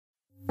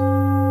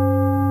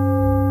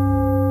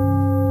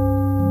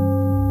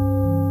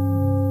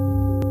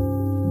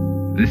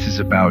This is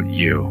about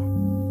you.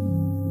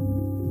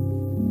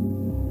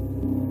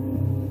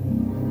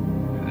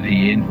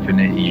 The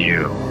infinite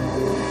you.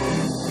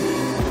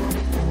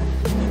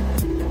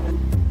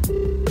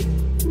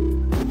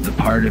 The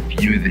part of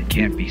you that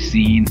can't be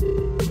seen,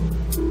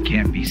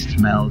 can't be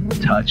smelled,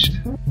 touched,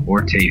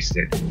 or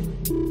tasted.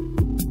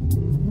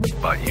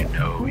 But you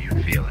know you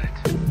feel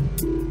it.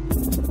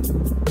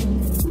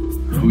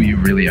 Who you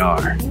really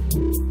are.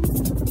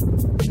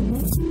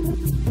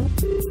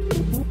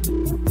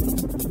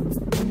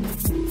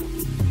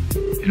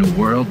 In a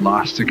world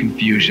lost to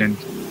confusion,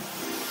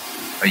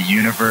 a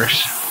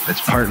universe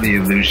that's partly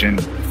illusion,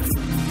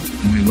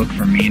 when we look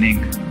for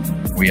meaning,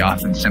 we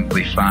often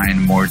simply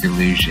find more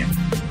delusion.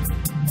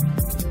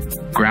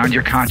 Ground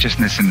your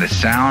consciousness in the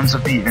sounds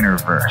of the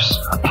InnerVerse,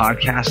 a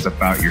podcast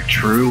about your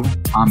true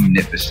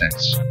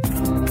omnipotence.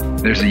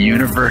 There's a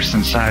universe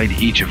inside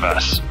each of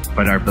us,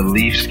 but our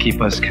beliefs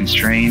keep us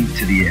constrained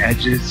to the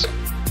edges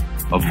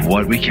of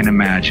what we can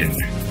imagine.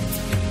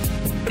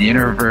 The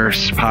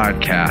InnerVerse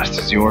podcast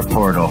is your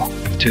portal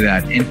to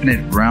that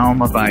infinite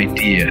realm of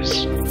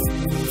ideas.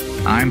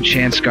 I'm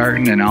Chance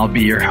Garten, and I'll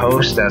be your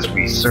host as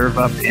we serve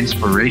up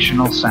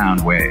inspirational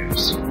sound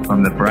waves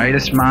from the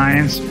brightest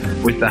minds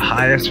with the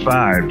highest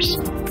vibes.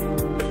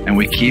 And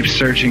we keep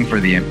searching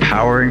for the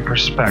empowering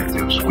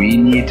perspectives we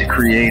need to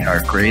create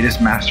our greatest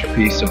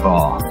masterpiece of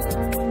all,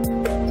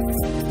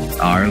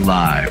 our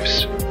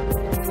lives.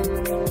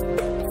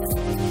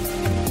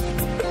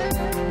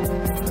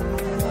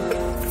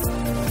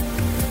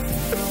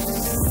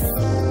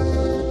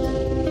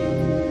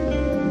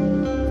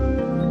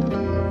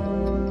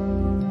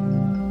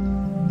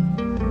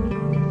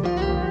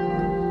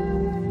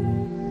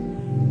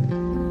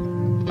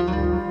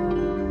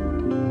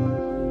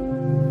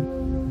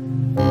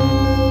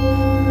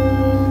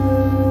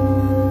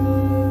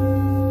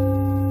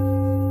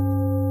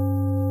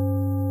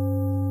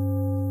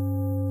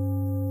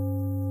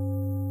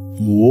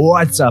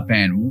 What's up,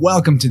 and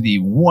welcome to the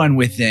One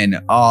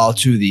Within, all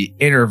to the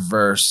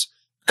InnerVerse,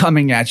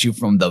 coming at you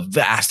from the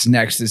vast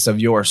nexus of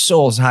your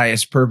soul's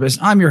highest purpose.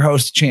 I'm your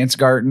host, Chance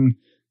Garten,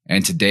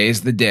 and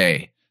today's the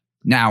day.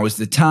 Now is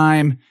the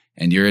time,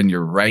 and you're in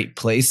your right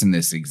place in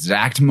this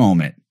exact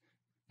moment.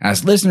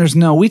 As listeners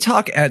know, we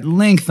talk at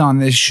length on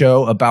this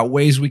show about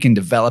ways we can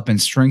develop and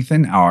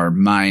strengthen our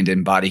mind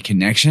and body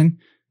connection.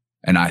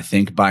 And I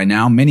think by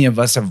now, many of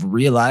us have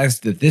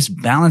realized that this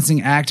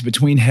balancing act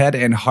between head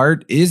and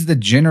heart is the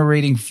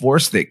generating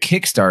force that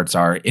kickstarts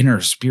our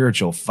inner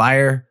spiritual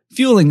fire,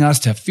 fueling us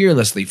to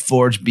fearlessly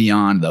forge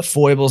beyond the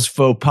foibles,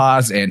 faux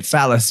pas, and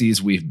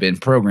fallacies we've been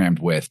programmed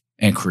with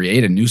and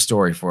create a new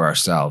story for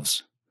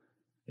ourselves.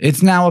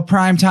 It's now a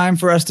prime time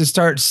for us to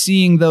start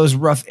seeing those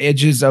rough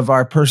edges of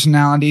our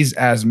personalities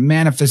as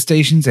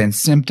manifestations and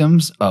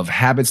symptoms of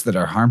habits that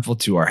are harmful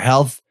to our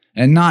health,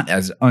 and not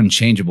as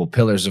unchangeable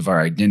pillars of our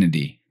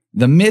identity.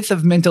 The myth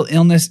of mental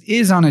illness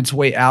is on its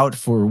way out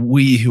for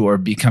we who are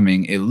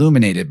becoming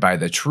illuminated by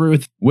the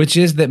truth, which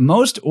is that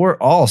most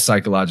or all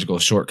psychological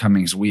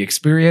shortcomings we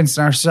experience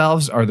in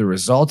ourselves are the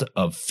result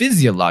of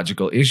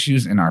physiological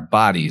issues in our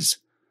bodies,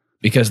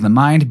 because the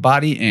mind,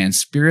 body, and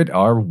spirit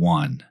are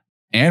one.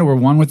 And we're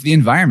one with the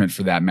environment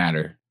for that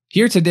matter.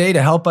 Here today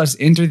to help us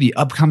enter the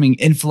upcoming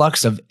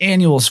influx of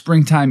annual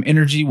springtime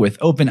energy with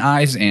open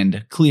eyes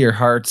and clear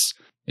hearts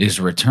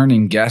is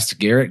returning guest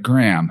Garrett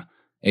Graham,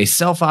 a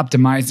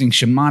self-optimizing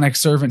shamanic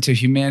servant to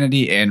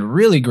humanity and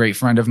really great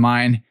friend of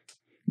mine.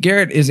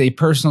 Garrett is a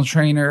personal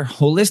trainer,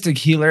 holistic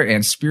healer,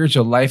 and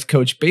spiritual life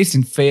coach based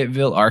in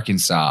Fayetteville,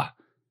 Arkansas.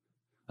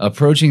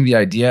 Approaching the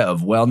idea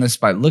of wellness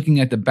by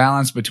looking at the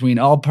balance between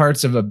all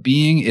parts of a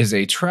being is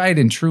a tried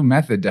and true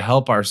method to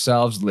help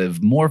ourselves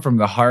live more from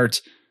the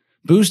heart,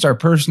 boost our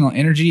personal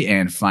energy,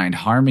 and find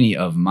harmony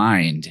of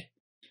mind.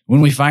 When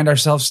we find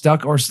ourselves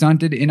stuck or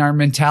stunted in our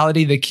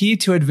mentality, the key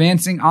to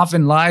advancing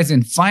often lies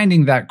in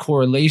finding that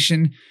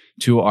correlation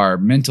to our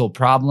mental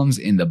problems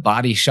in the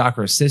body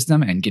chakra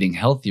system and getting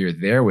healthier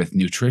there with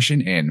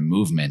nutrition and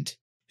movement.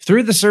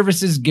 Through the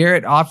services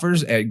Garrett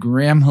offers at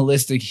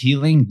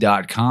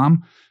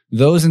grahamholistichealing.com,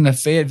 those in the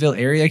Fayetteville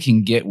area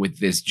can get with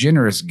this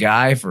generous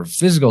guy for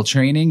physical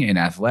training in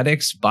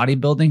athletics,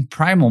 bodybuilding,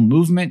 primal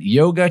movement,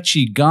 yoga,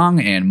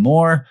 qigong, and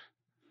more,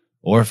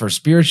 or for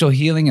spiritual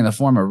healing in the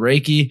form of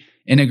Reiki,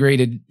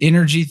 integrated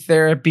energy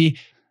therapy,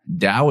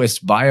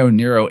 Taoist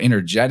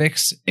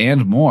bio-neuroenergetics,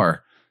 and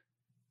more.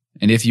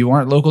 And if you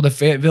aren't local to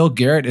Fayetteville,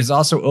 Garrett is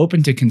also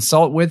open to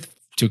consult with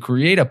to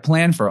create a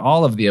plan for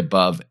all of the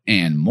above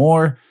and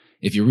more.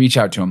 If you reach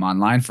out to him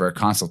online for a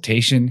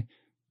consultation,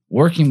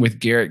 working with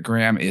Garrett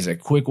Graham is a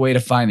quick way to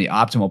find the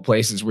optimal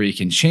places where you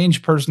can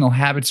change personal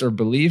habits or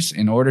beliefs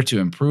in order to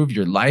improve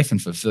your life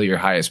and fulfill your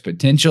highest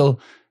potential.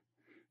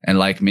 And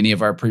like many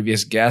of our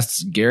previous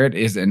guests, Garrett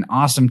is an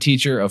awesome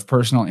teacher of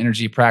personal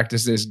energy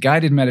practices,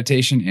 guided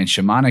meditation, and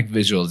shamanic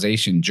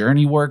visualization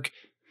journey work.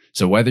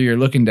 So whether you're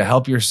looking to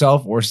help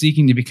yourself or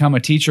seeking to become a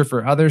teacher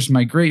for others,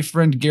 my great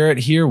friend Garrett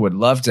here would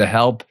love to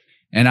help.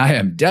 And I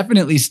am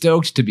definitely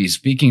stoked to be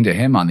speaking to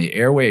him on the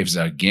airwaves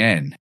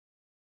again.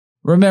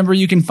 Remember,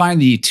 you can find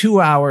the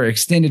 2-hour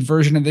extended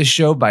version of this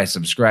show by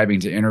subscribing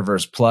to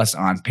InnerVerse Plus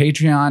on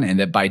Patreon, and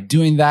that by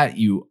doing that,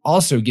 you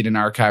also get an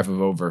archive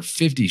of over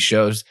 50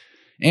 shows,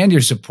 and you're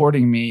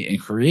supporting me in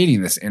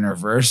creating this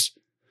InnerVerse,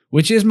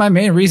 which is my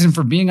main reason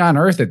for being on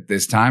Earth at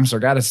this time. So I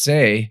gotta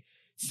say,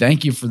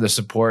 thank you for the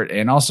support,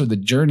 and also the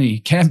journey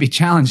can be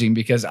challenging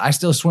because I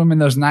still swim in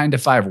those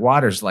 9-to-5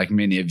 waters like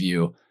many of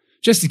you,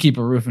 just to keep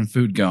a roof and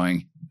food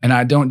going. And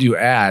I don't do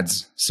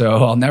ads,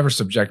 so I'll never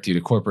subject you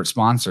to corporate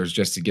sponsors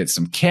just to get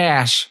some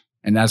cash.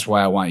 And that's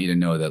why I want you to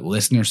know that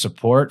listener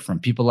support from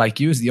people like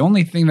you is the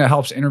only thing that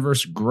helps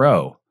InnerVerse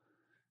grow.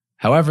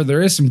 However,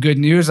 there is some good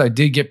news. I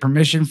did get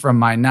permission from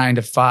my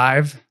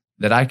 9-to-5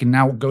 that I can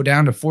now go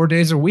down to 4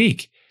 days a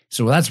week.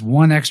 So that's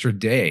one extra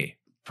day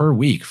per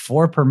week,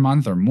 4 per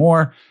month or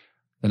more,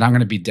 that I'm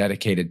going to be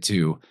dedicated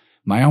to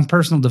my own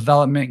personal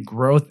development,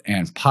 growth,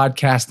 and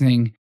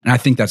podcasting. And I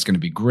think that's going to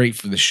be great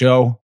for the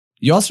show.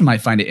 You also might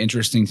find it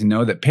interesting to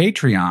know that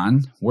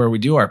Patreon, where we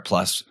do our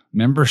Plus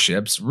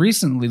memberships,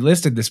 recently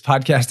listed this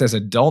podcast as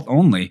adult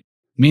only,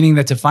 meaning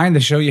that to find the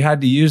show, you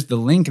had to use the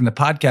link in the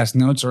podcast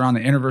notes or on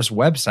the InnerVerse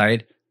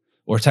website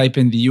or type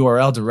in the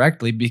URL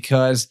directly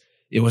because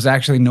it was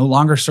actually no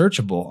longer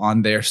searchable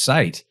on their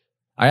site.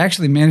 I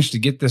actually managed to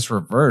get this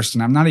reversed,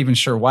 and I'm not even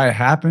sure why it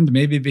happened.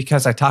 Maybe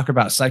because I talk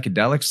about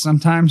psychedelics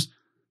sometimes,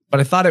 but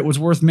I thought it was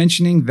worth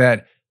mentioning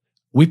that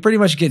we pretty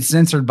much get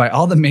censored by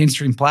all the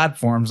mainstream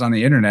platforms on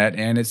the internet,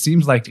 and it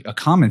seems like a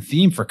common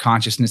theme for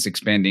consciousness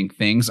expanding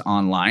things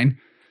online,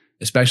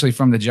 especially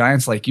from the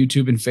giants like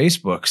YouTube and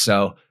Facebook.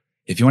 So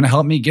if you want to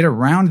help me get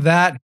around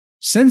that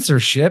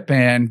censorship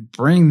and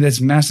bring this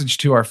message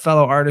to our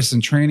fellow artists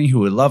in training who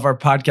would love our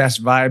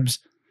podcast vibes,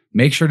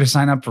 make sure to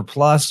sign up for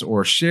Plus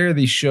or share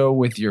the show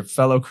with your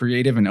fellow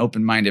creative and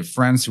open-minded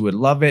friends who would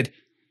love it.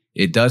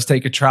 It does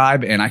take a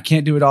tribe, and I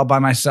can't do it all by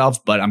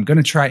myself, but I'm going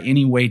to try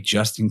anyway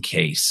just in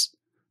case.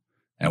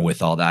 And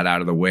with all that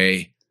out of the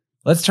way,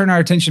 let's turn our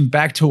attention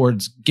back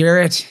towards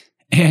Garrett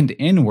and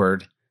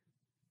inward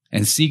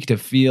and seek to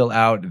feel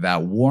out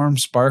that warm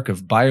spark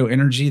of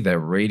bioenergy that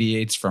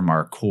radiates from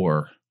our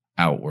core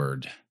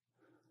outward.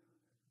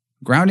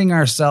 Grounding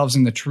ourselves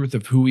in the truth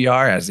of who we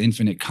are as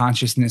infinite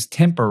consciousness,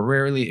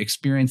 temporarily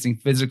experiencing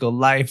physical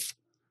life.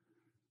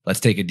 Let's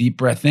take a deep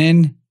breath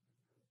in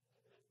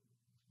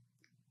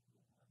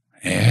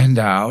and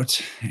out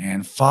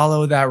and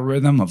follow that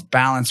rhythm of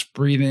balanced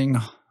breathing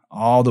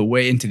all the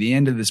way into the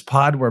end of this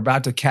pod we're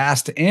about to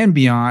cast and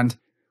beyond.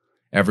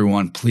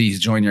 Everyone,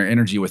 please join your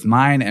energy with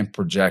mine and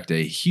project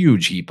a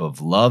huge heap of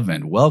love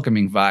and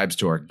welcoming vibes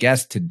to our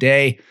guest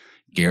today,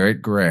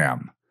 Garrett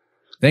Graham.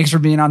 Thanks for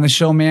being on the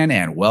show, man,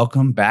 and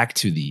welcome back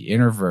to the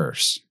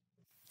InnerVerse.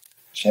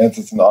 Chance,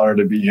 it's an honor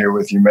to be here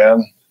with you,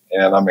 man,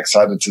 and I'm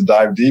excited to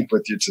dive deep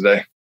with you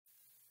today.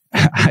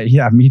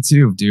 Yeah, me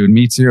too, dude.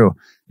 Me too.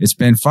 It's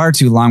been far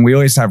too long. We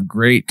always have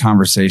great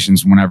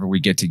conversations whenever we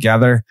get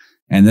together,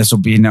 and this will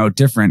be no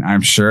different,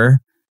 I'm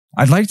sure.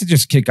 I'd like to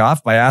just kick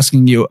off by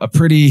asking you a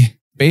pretty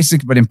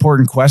basic but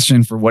important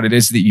question for what it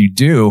is that you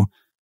do.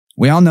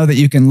 We all know that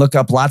you can look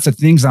up lots of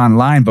things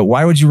online, but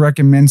why would you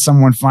recommend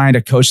someone find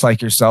a coach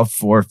like yourself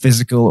for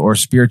physical or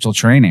spiritual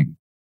training?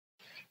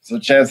 So,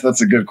 Chance,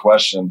 that's a good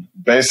question.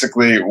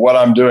 Basically, what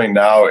I'm doing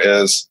now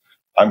is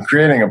I'm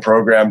creating a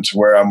program to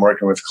where I'm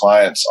working with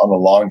clients on a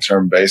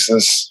long-term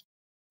basis.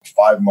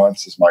 5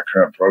 months is my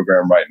current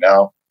program right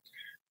now.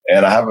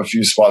 And I have a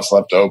few spots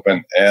left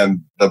open.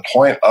 And the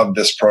point of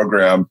this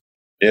program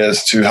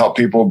is to help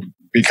people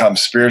become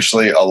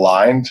spiritually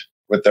aligned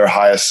with their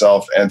highest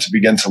self and to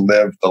begin to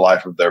live the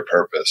life of their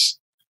purpose.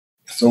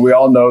 So we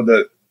all know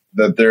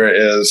that there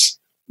is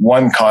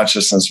one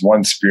consciousness,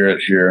 one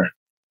spirit here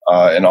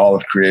in all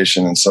of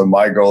creation. And so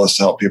my goal is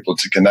to help people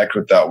to connect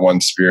with that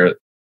one spirit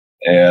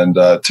and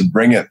to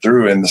bring it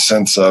through in the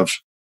sense of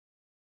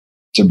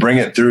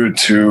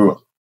to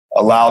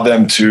allow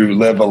them to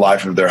live a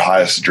life of their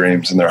highest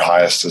dreams and their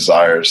highest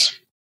desires.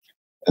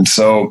 And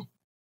so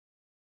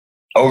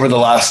over the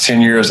last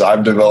 10 years,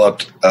 I've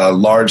developed a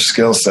large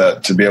skill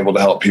set to be able to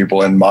help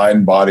people in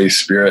mind, body,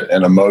 spirit,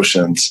 and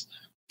emotions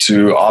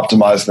to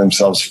optimize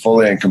themselves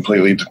fully and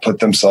completely, to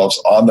put themselves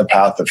on the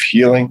path of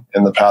healing,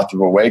 in the path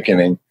of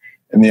awakening,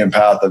 in the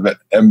path of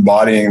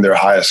embodying their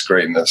highest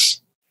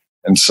greatness.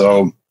 And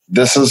so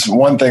this is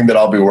one thing that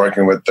I'll be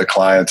working with the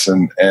clients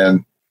and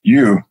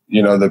you,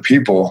 the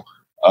people,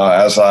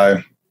 as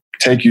I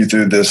take you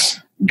through this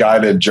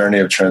guided journey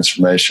of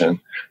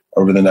transformation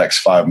over the next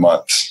 5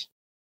 months.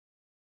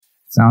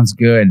 Sounds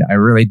good. I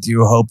really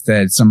do hope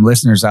that some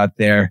listeners out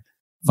there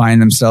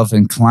find themselves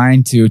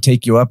inclined to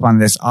take you up on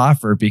this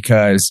offer,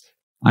 because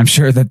I'm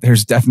sure that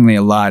there's definitely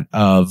a lot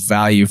of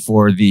value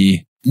for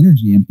the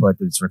energy input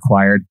that's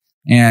required.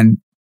 And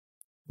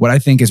what I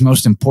think is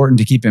most important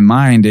to keep in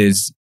mind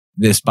is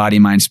this body,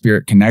 mind,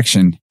 spirit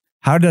connection.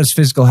 How does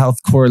physical health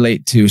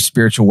correlate to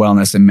spiritual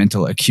wellness and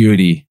mental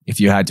acuity, if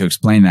you had to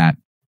explain that?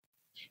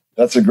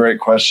 That's a great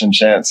question,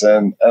 Chance.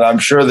 And I'm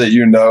sure that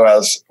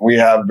as we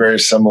have very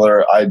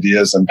similar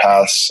ideas and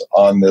paths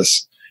on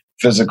this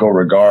physical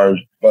regard.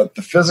 But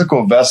the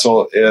physical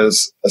vessel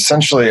is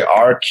essentially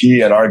our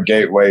key and our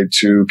gateway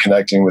to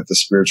connecting with the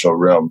spiritual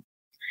realm.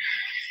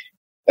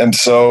 And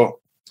so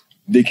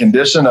the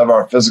condition of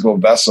our physical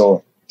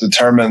vessel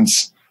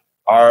determines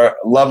our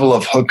level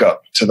of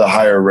hookup to the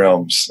higher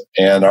realms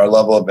and our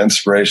level of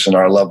inspiration,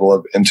 our level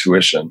of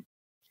intuition.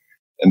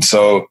 And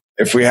so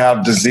if we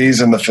have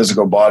disease in the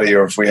physical body,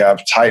 or if we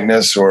have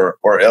tightness or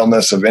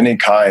illness of any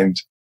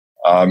kind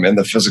in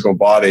the physical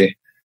body,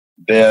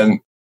 then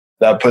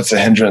that puts a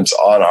hindrance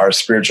on our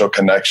spiritual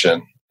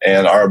connection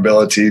and our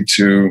ability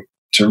to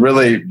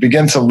really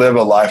begin to live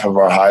a life of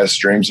our highest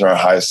dreams and our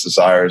highest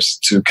desires,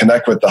 to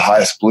connect with the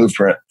highest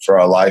blueprint for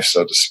our life,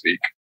 so to speak.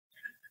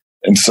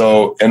 And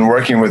so in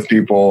working with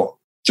people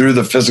through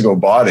the physical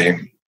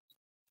body,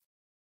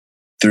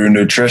 through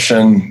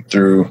nutrition,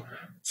 through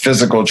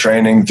physical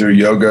training, through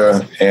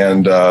yoga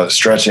and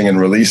stretching and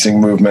releasing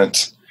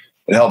movements,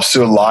 it helps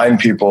to align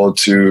people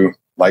to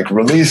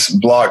release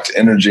blocked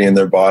energy in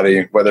their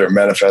body, whether it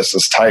manifests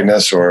as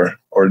tightness or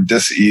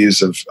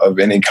dis-ease of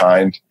any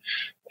kind,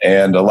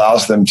 and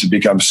allows them to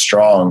become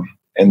strong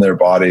in their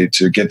body,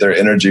 to get their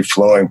energy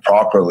flowing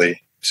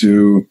properly,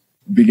 to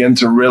begin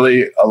to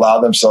really allow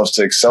themselves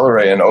to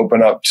accelerate and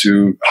open up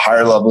to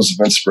higher levels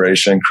of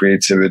inspiration,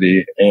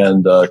 creativity,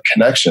 and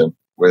connection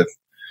with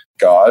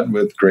God,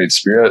 with Great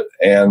Spirit,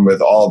 and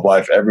with all of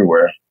life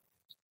everywhere.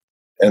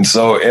 And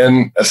so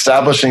in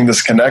establishing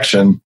this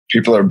connection,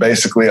 people are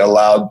basically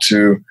allowed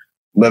to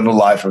live a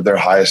life of their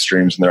highest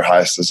dreams and their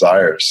highest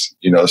desires.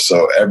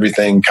 So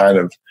everything kind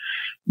of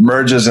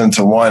merges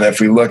into one. If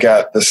we look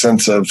at the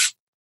sense of,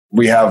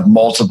 we have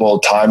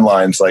multiple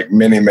timelines, like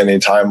many, many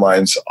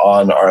timelines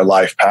on our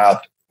life path.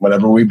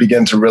 Whenever we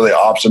begin to really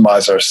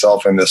optimize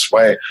ourselves in this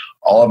way,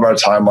 all of our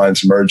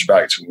timelines merge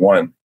back to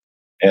one.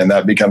 And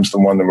that becomes the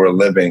one that we're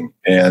living.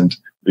 And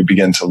we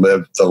begin to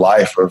live the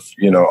life of,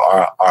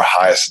 our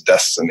highest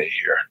destiny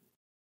here.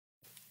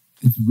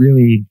 It's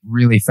really,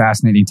 really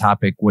fascinating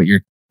topic. What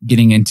you're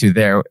getting into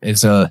there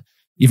is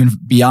even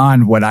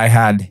beyond what I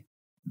had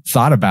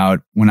thought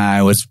about when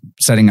I was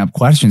setting up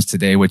questions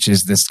today, which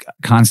is this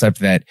concept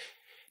that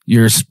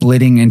you're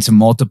splitting into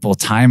multiple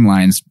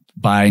timelines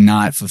by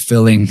not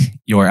fulfilling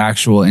your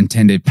actual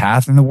intended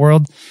path in the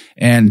world.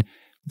 And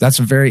that's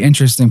a very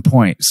interesting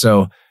point.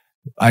 So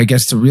I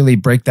guess to really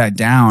break that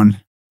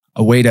down,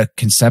 a way to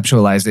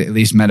conceptualize it, at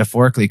least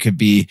metaphorically, could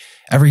be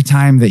every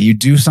time that you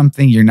do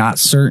something you're not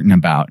certain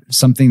about,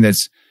 something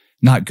that's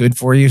not good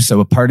for you. So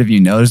a part of you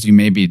knows you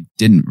maybe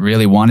didn't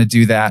really want to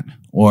do that.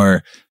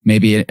 Or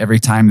maybe every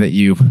time that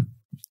you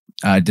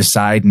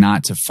decide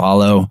not to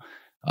follow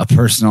a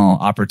personal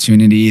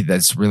opportunity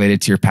that's related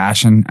to your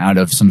passion out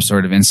of some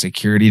sort of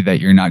insecurity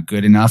that you're not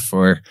good enough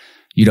or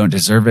you don't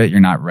deserve it, you're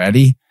not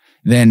ready,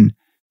 then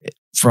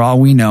for all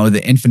we know,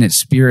 the infinite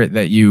spirit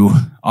that you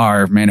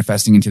are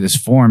manifesting into this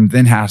form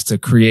then has to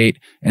create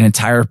an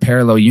entire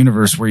parallel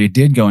universe where you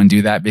did go and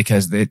do that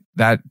because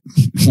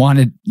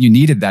you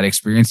needed that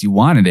experience, you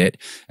wanted it.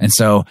 And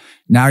so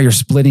now you're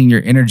splitting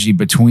your energy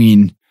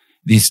between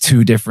these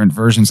two different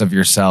versions of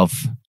yourself,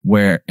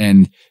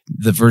 and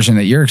the version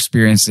that you're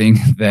experiencing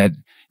that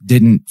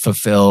didn't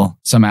fulfill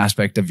some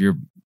aspect of your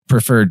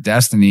preferred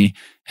destiny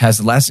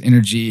has less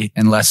energy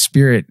and less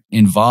spirit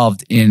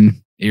involved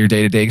in your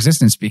day-to-day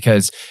existence,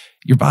 because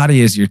your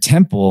body is your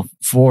temple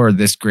for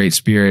this great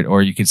spirit,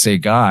 or you could say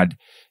God.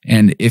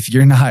 And if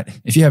you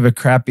have a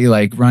crappy,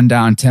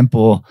 rundown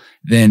temple,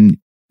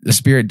 then the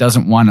spirit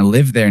doesn't want to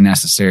live there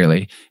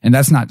necessarily. And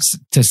that's not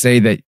to say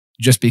that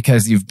just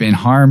because you've been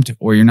harmed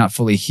or you're not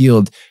fully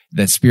healed,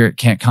 that spirit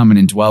can't come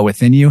and indwell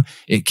within you.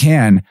 It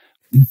can.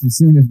 As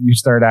soon as you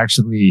start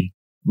actually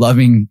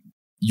loving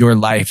your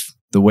life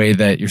the way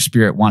that your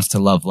spirit wants to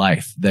love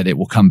life, that it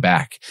will come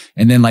back.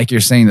 And then, like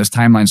you're saying, those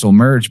timelines will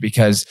merge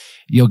because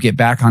you'll get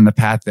back on the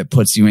path that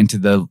puts you into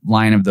the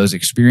line of those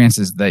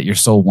experiences that your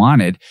soul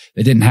wanted.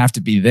 They didn't have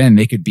to be then.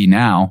 They could be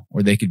now,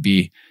 or they could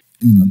be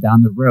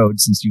down the road,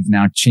 since you've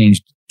now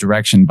changed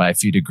direction by a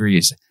few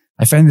degrees.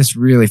 I find this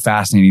really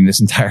fascinating,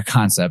 this entire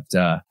concept.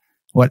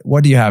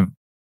 What do you have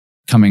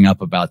coming up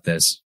about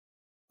this?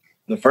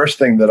 The first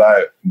thing that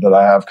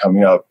I have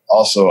coming up,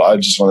 also, I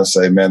just want to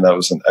say, man, that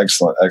was an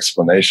excellent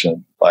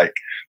explanation.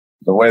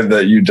 The way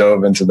that you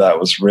dove into that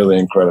was really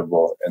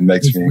incredible and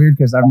makes me weird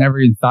because I've never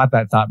even thought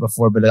that thought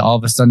before, but all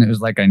of a sudden it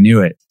was like I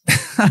knew it.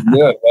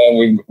 Yeah,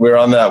 man, we're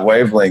on that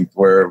wavelength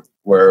where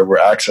we're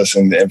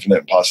accessing the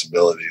infinite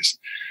possibilities.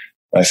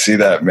 I see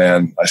that,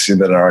 man. I see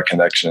that in our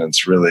connection.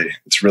 It's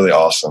really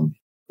awesome,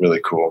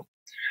 really cool.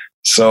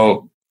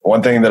 So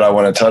one thing that I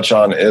want to touch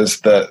on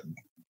is that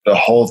the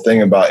whole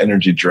thing about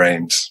energy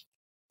drains,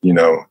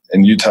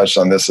 and you touched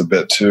on this a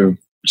bit too,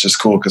 which is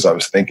cool because I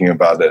was thinking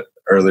about it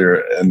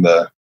earlier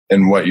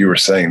in what you were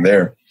saying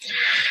there,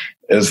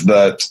 is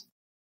that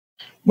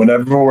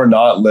whenever we're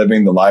not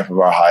living the life of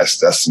our highest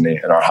destiny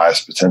and our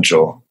highest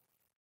potential,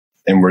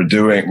 and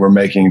we're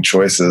making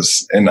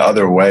choices in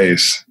other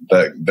ways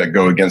that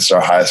go against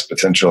our highest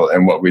potential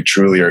and what we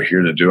truly are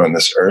here to do on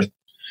this earth,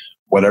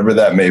 whatever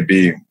that may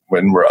be,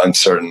 when we're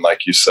uncertain,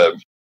 like you said,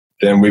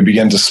 then we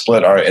begin to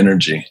split our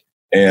energy.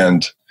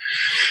 And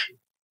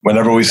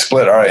whenever we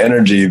split our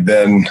energy,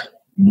 then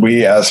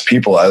we as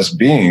people, as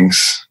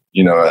beings,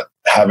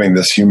 having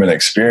this human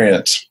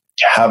experience,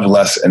 have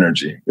less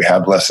energy. We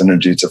have less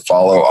energy to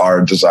follow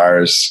our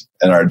desires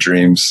and our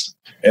dreams.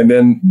 And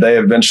then they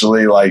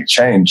eventually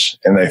change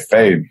and they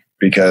fade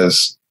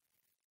because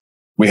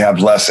we have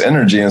less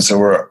energy. And so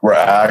we're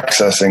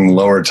accessing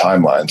lower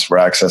timelines. We're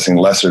accessing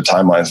lesser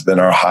timelines than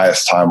our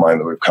highest timeline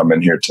that we've come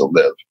in here to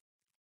live.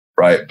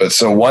 Right. But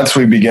so once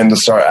we begin to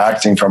start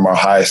acting from our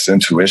highest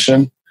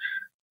intuition,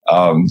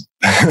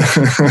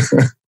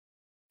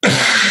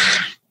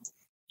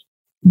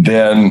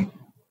 then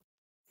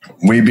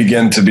we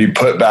begin to be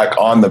put back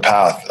on the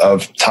path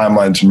of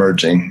timelines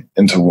merging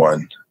into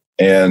one.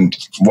 And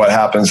what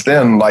happens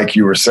then, like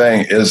you were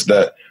saying, is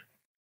that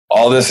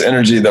all this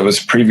energy that was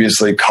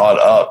previously caught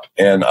up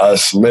in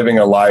us living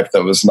a life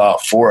that was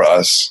not for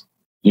us,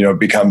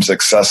 becomes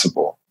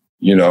accessible,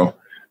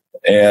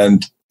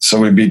 and so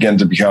we begin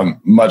to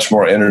become much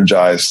more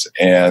energized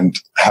and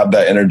have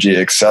that energy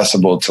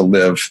accessible to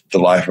live the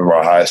life of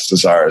our highest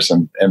desires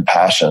and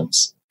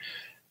passions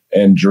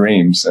and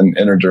dreams and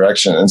inner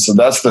direction. And so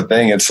that's the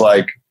thing. It's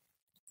like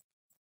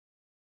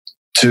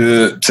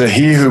to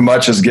he who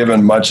much is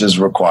given, much is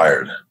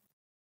required.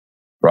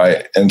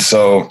 Right. And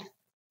so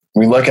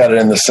we look at it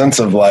in the sense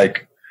of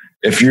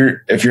if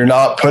you're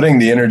not putting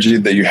the energy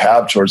that you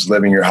have towards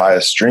living your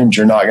highest dreams,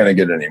 you're not going to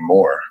get any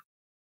more,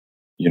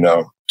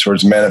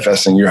 towards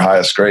manifesting your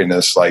highest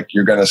greatness.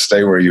 You're going to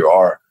stay where you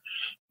are.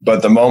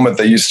 But the moment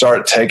that you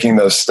start taking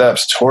those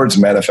steps towards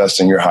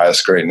manifesting your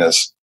highest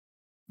greatness,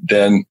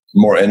 then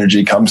more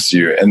energy comes to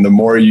you. And the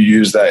more you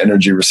use that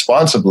energy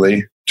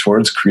responsibly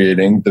towards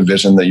creating the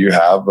vision that you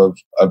have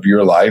of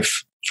your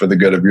life for the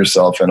good of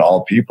yourself and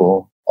all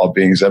people, all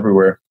beings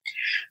everywhere,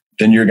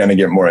 then you're going to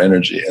get more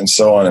energy, and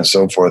so on and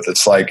so forth.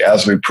 It's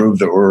as we prove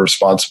that we're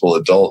responsible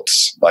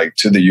adults,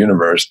 to the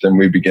universe, then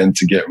we begin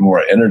to get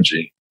more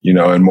energy,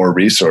 and more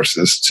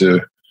resources to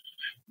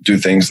do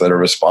things that are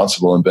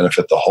responsible and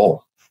benefit the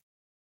whole.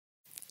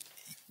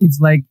 It's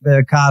like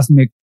the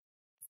cosmic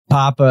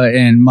Papa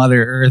and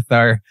Mother Earth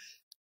are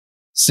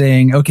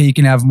saying, okay, you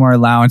can have more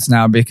allowance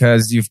now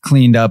because you've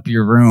cleaned up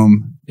your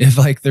room. If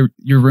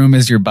your room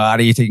is your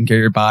body, taking care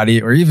of your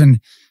body, or even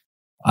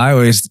I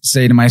always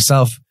say to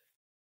myself,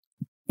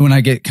 when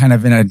I get kind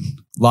of in a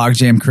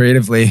logjam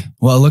creatively,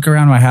 well, look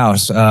around my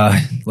house.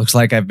 Looks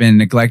like I've been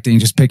neglecting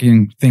just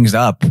picking things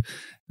up.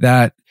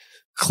 That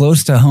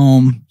close to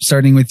home,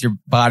 starting with your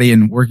body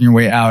and working your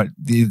way out,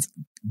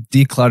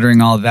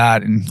 decluttering all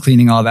that and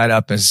cleaning all that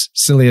up, as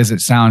silly as it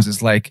sounds,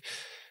 is like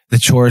the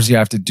chores you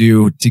have to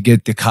do to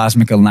get the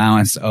cosmic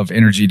allowance of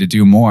energy to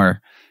do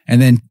more.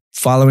 And then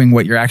following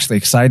what you're actually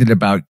excited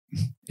about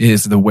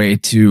is the way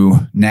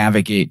to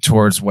navigate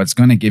towards what's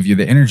going to give you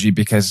the energy,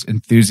 because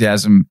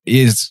enthusiasm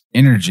is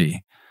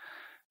energy.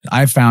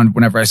 I found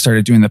whenever I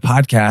started doing the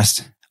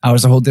podcast, I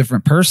was a whole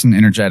different person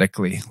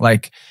energetically.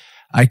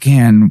 I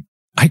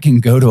can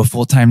go to a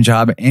full-time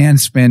job and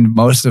spend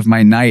most of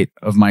my night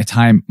of my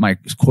time, my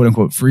quote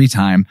unquote free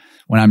time,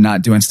 when I'm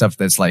not doing stuff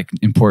that's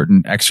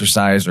important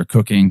exercise or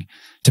cooking,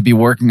 to be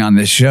working on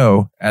this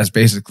show as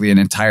basically an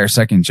entire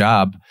second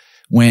job.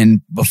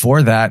 When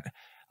before that,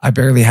 I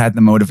barely had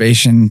the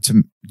motivation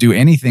to do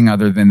anything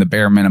other than the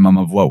bare minimum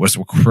of what was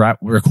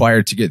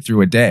required to get through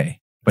a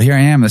day. But here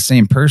I am, the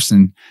same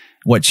person.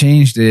 What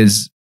changed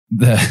is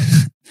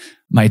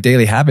my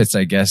daily habits,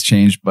 I guess,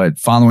 changed, but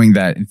following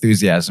that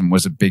enthusiasm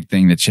was a big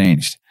thing that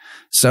changed.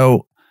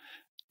 So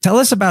tell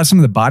us about some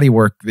of the body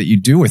work that you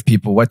do with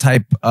people. What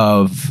type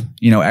of,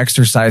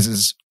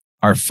 exercises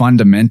are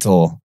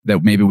fundamental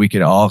that maybe we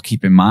could all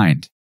keep in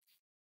mind?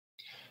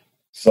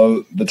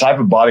 So the type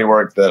of body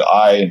work that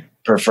I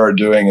prefer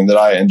doing and that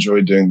I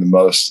enjoy doing the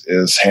most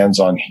is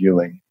hands-on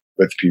healing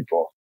with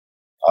people.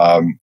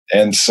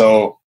 And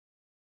so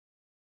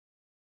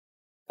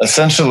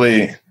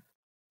essentially,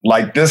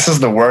 this is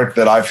the work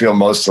that I feel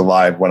most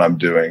alive when I'm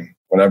doing.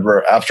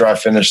 After I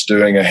finish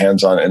doing a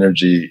hands-on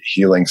energy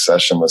healing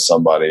session with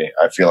somebody,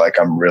 I feel like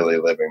I'm really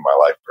living my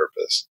life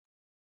purpose.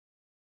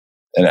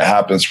 And it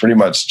happens pretty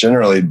much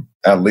generally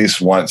at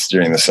least once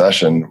during the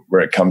session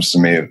where it comes to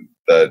me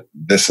that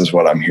this is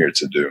what I'm here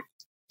to do.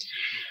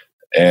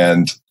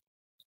 And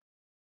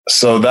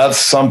so that's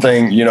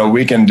something,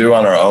 we can do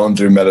on our own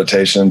through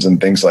meditations and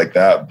things like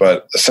that.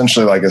 But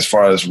essentially, as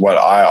far as what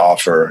I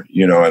offer,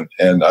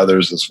 and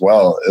others as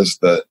well, is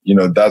that,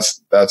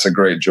 that's a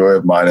great joy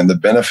of mine. And the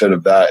benefit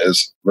of that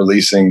is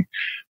releasing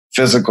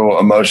physical,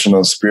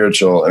 emotional,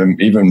 spiritual, and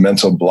even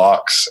mental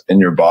blocks in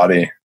your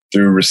body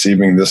through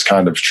receiving this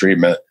kind of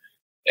treatment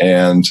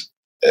and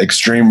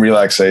extreme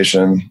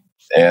relaxation.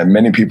 And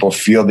many people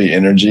feel the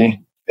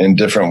energy in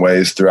different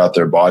ways throughout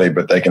their body,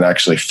 but they can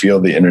actually feel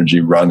the energy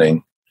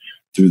running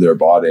through their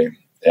body.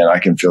 And I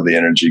can feel the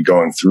energy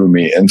going through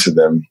me into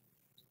them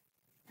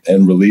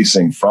and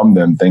releasing from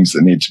them things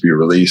that need to be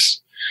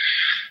released.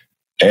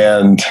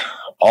 And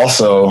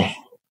also,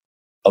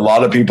 a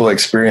lot of people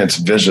experience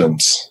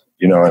visions,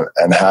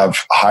 and have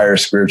higher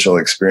spiritual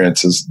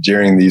experiences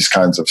during these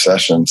kinds of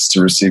sessions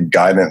to receive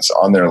guidance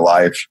on their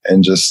life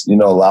and just,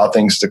 allow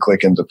things to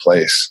click into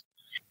place.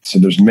 So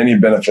there's many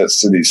benefits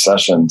to these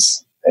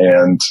sessions.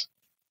 And,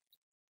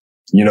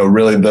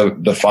 really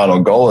the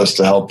final goal is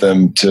to help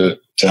them to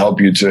help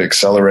you to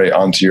accelerate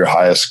onto your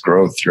highest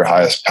growth, your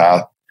highest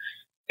path,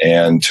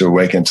 and to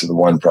awaken to the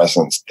one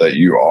presence that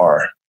you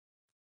are.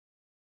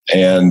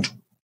 And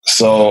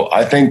so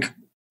I think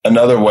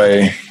another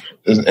way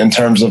is in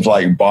terms of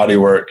like body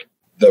work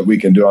that we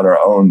can do on our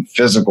own,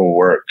 physical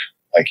work,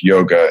 like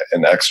yoga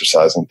and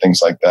exercise and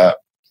things like that.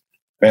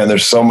 Man,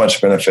 there's so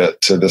much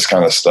benefit to this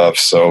kind of stuff.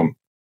 So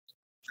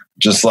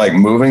just like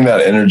moving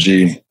that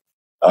energy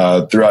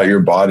throughout your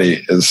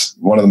body is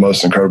one of the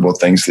most incredible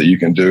things that you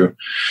can do.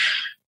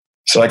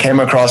 So I came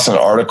across an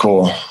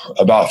article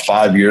about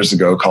 5 years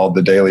ago called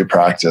The Daily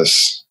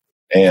Practice,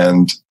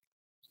 and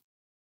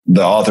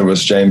the author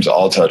was James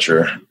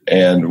Altucher.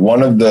 And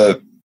one of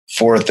the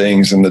 4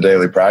 things in the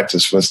daily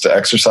practice was to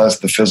exercise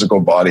the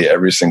physical body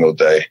every single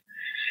day.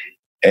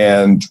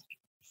 And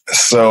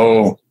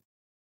so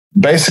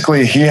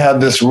basically he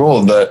had this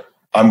rule that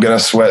I'm going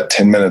to sweat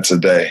 10 minutes a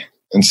day.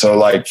 And so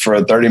like for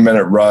a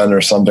 30-minute run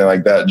or something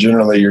like that,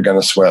 generally you're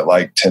going to sweat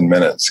like 10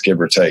 minutes, give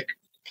or take.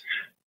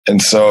 And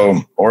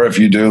so, or if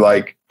you do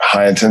like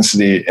high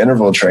intensity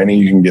interval training,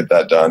 you can get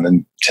that done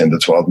in 10 to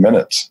 12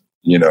 minutes,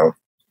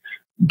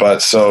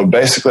 But so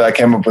basically I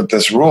came up with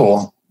this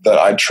rule that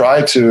I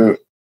try to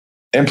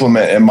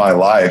implement in my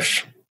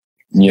life,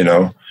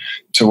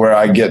 to where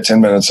I get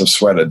 10 minutes of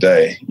sweat a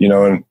day,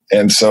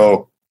 and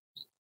so,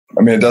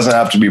 I mean, it doesn't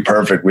have to be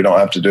perfect. We don't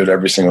have to do it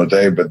every single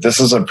day, but this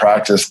is a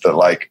practice that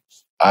like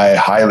I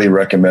highly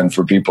recommend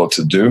for people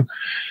to do,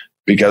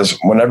 because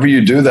whenever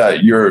you do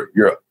that, you're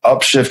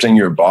upshifting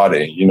your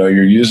body,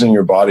 you're using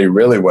your body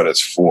really what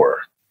it's for.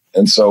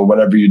 And so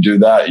whenever you do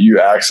that, you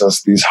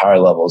access these higher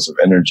levels of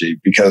energy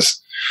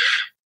because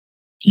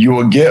you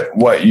will get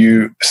what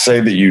you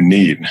say that you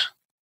need.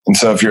 And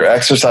so if you're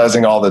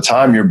exercising all the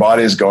time, your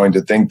body is going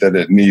to think that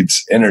it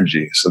needs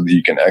energy so that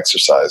you can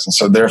exercise. And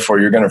so therefore,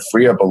 you're going to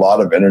free up a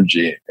lot of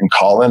energy and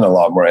call in a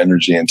lot more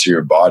energy into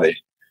your body.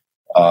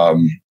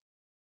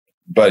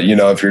 But,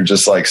 if you're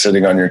just like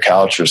sitting on your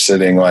couch or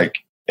sitting like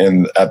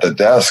at the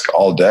desk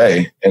all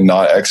day and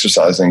not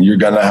exercising, you're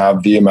going to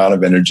have the amount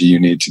of energy you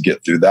need to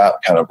get through that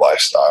kind of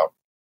lifestyle.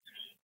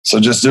 So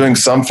just doing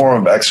some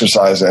form of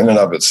exercise in and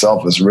of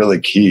itself is really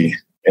key.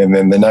 And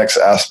then the next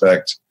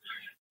aspect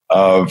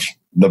of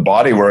the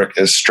body work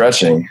is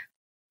stretching,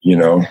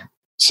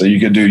 so you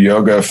could do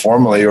yoga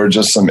formally or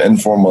just some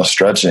informal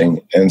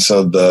stretching. And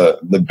so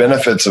the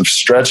benefits of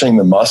stretching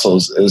the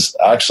muscles is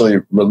actually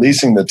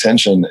releasing the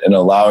tension and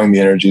allowing the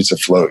energy to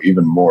flow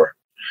even more.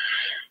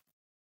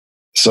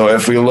 So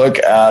if we look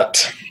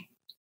at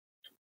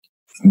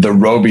the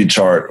Roby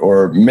chart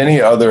or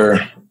many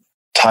other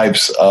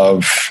types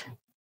of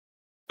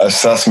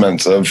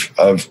assessments of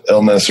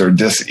illness or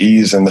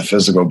dis-ease in the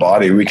physical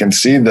body, we can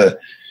see that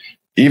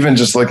even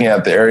just looking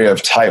at the area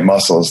of tight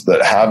muscles,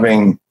 that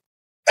having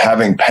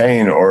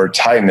pain or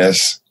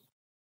tightness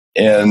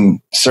in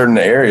certain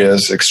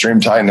areas, extreme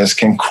tightness,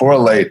 can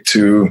correlate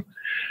to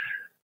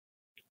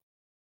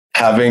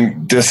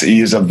having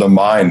dis-ease of the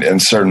mind in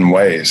certain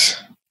ways.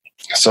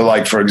 So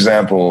like, for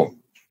example,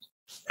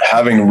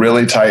 having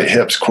really tight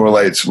hips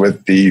correlates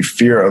with the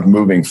fear of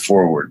moving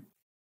forward.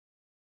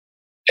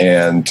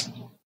 And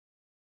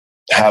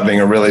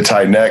having a really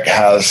tight neck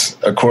has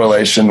a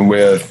correlation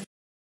with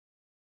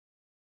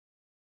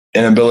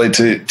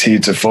inability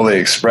to fully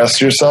express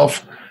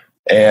yourself,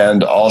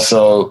 and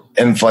also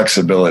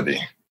inflexibility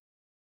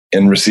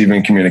in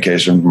receiving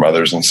communication from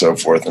others and so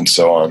forth and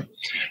so on.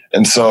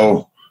 And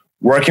so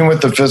working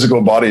with the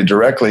physical body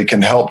directly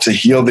can help to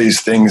heal these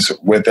things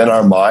within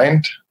our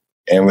mind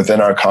and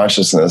within our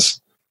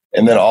consciousness.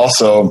 And then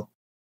also,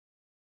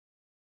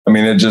 I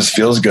mean, it just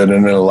feels good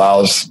and it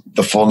allows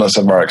the fullness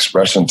of our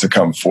expression to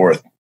come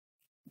forth,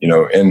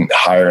 in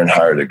higher and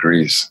higher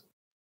degrees.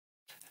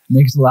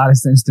 Makes a lot of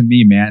sense to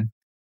me, man.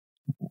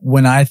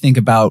 When I think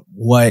about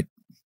what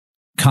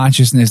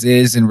consciousness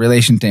is in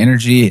relation to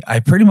energy,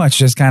 I pretty much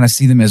just kind of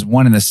see them as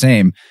one and the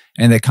same.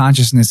 And that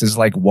consciousness is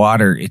like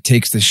water. It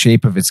takes the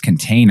shape of its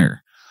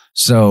container.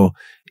 So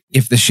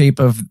if the shape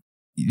of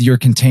your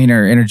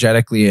container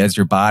energetically as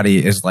your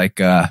body is like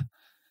a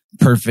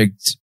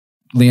perfect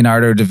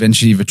Leonardo da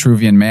Vinci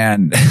Vitruvian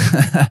man,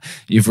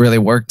 you've really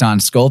worked on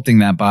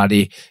sculpting that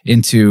body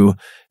into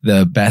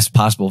the best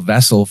possible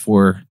vessel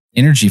for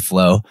energy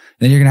flow,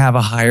 then you're going to have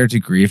a higher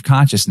degree of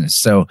consciousness.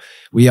 So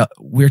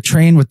we're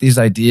trained with these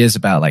ideas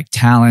about like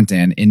talent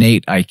and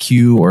innate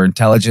IQ or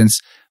intelligence.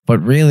 But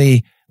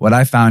really what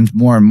I found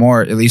more and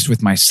more, at least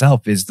with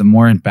myself, is the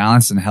more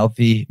imbalanced and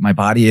healthy my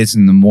body is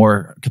and the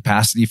more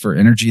capacity for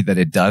energy that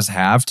it does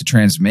have to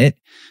transmit,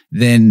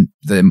 then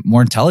the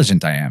more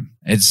intelligent I am.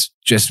 It's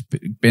just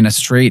been a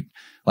straight,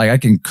 like I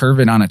can curve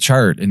it on a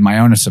chart in my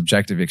own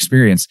subjective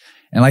experience.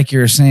 And like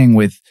you're saying,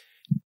 with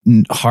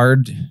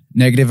hard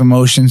negative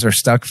emotions or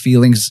stuck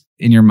feelings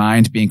in your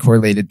mind being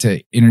correlated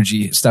to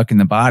energy stuck in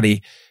the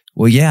body,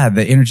 well, yeah,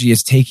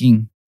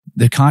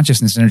 the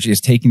consciousness energy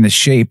is taking the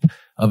shape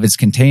of its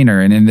container.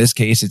 And in this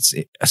case, it's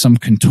some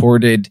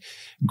contorted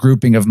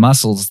grouping of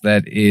muscles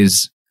that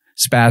is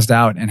spazzed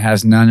out and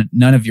has none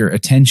of your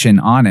attention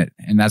on it.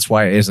 And that's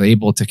why it is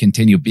able to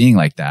continue being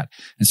like that.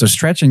 And so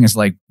stretching is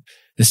like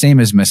the same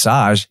as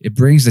massage. It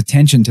brings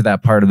attention to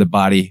that part of the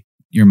body,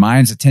 your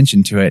mind's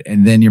attention to it.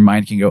 And then your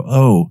mind can go,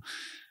 oh,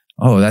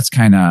 that's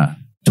kind of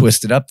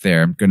twisted up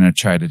there. I'm going to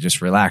try to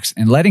just relax.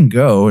 And letting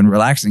go and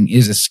relaxing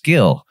is a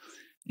skill.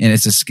 And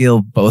it's a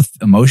skill both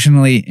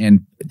emotionally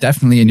and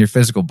definitely in your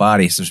physical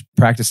body. So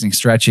practicing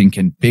stretching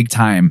can big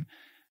time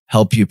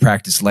help you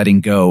practice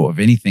letting go of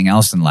anything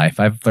else in life.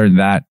 I've learned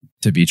that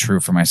to be true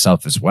for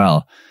myself as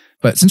well.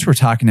 But since we're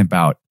talking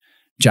about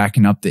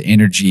jacking up the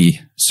energy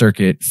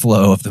circuit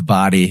flow of the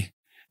body,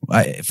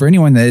 for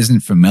anyone that isn't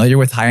familiar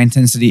with high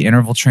intensity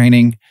interval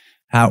training,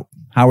 how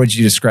would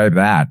you describe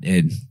that?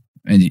 And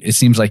it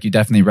seems like you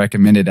definitely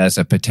recommend it as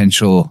a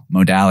potential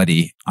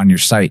modality on your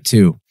site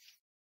too.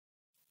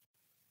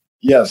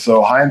 Yeah,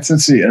 so high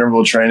intensity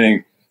interval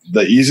training,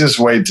 the easiest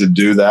way to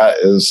do that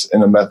is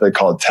in a method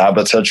called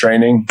Tabata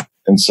training.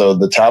 And so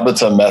the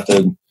Tabata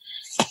method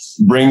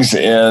brings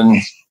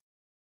in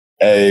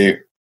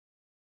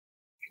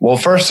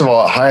first of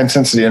all, high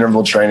intensity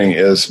interval training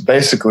is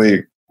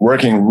basically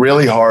working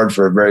really hard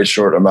for a very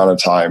short amount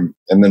of time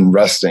and then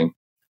resting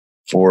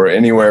for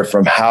anywhere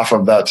from half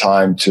of that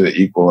time to the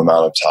equal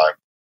amount of time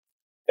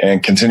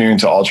and continuing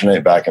to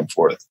alternate back and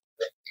forth.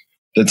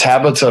 The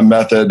Tabata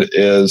method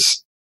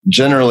is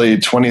generally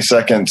 20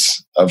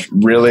 seconds of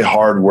really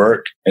hard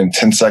work and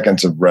 10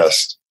 seconds of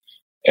rest.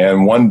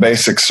 And one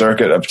basic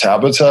circuit of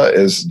Tabata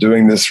is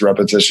doing this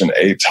repetition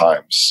 8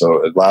 times.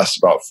 So it lasts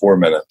about 4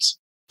 minutes.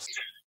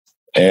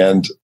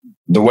 And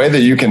the way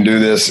that you can do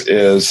this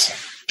is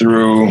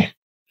through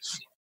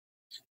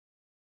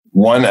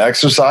one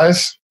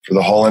exercise for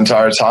the whole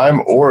entire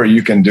time, or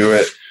you can do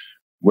it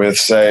with,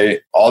 say,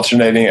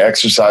 alternating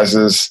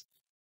exercises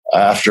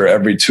after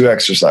every 2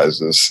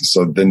 exercises.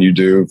 So then you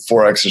do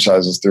 4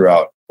 exercises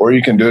throughout, or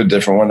you can do a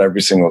different one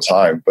every single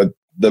time. But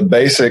the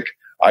basic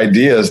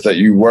idea is that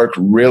you work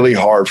really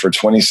hard for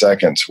 20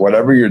 seconds,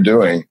 whatever you're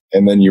doing,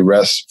 and then you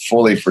rest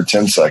fully for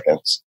 10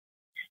 seconds.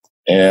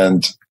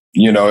 And,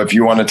 if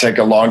you want to take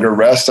a longer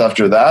rest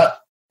after that,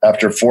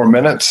 after 4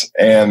 minutes,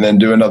 and then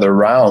do another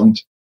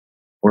round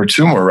or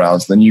 2 more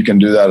rounds, then you can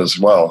do that as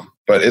well.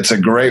 But it's a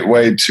great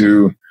way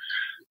to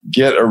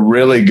get a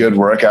really good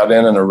workout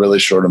in a really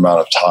short amount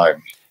of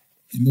time.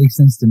 It makes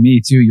sense to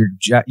me too.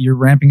 You're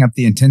ramping up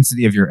the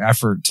intensity of your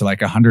effort to like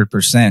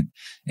 100%.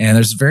 And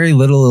there's very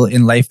little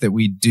in life that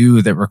we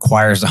do that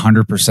requires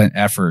 100%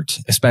 effort,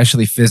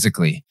 especially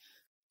physically.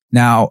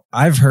 Now,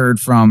 I've heard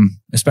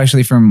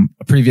especially from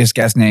a previous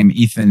guest named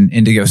Ethan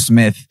Indigo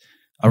Smith,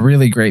 a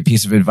really great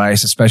piece of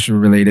advice, especially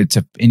related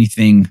to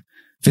anything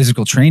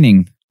physical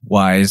training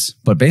wise,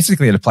 but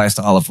basically it applies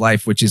to all of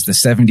life, which is the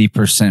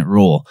 70%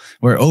 rule,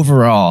 where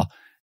overall,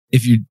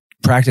 if you're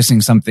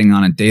practicing something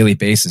on a daily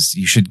basis,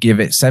 you should give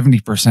it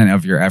 70%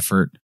 of your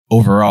effort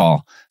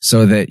overall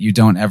so that you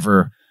don't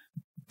ever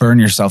burn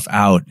yourself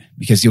out,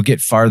 because you'll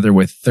get farther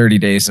with 30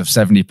 days of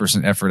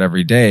 70% effort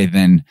every day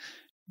than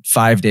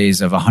 5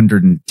 days of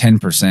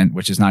 110%,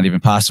 which is not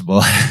even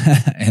possible,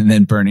 and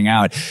then burning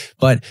out.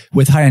 But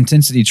with high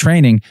intensity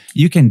training,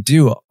 you can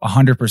do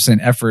 100%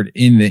 effort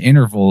in the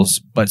intervals,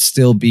 but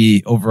still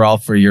be overall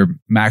for your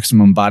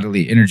maximum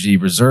bodily energy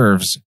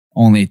reserves,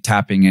 only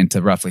tapping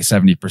into roughly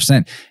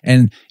 70%.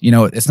 And,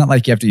 it's not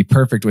like you have to be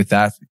perfect with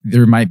that.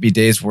 There might be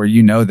days where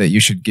that you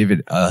should give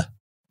it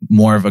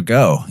more of a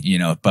go,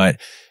 but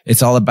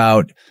it's all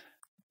about,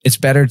 it's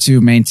better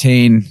to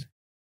maintain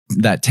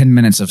that 10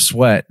 minutes of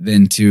sweat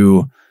than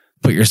to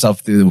put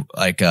yourself through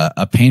like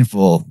a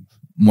painful,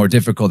 more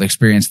difficult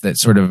experience that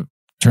sort of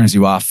turns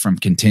you off from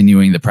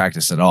continuing the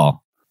practice at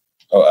all.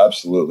 Oh,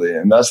 absolutely.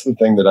 And that's the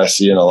thing that I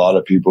see in a lot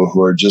of people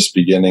who are just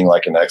beginning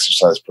like an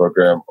exercise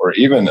program or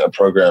even a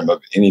program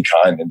of any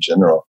kind in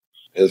general,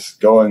 is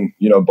going,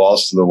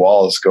 balls to the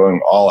walls,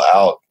 going all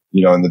out,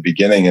 in the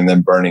beginning and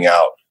then burning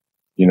out,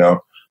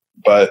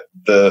 But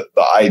the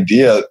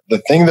idea, the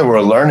thing that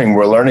we're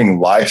learning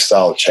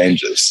lifestyle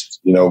changes.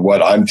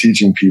 What I'm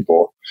teaching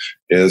people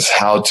is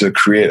how to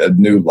create a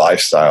new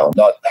lifestyle,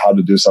 not how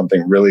to do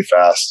something really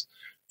fast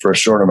for a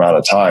short amount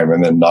of time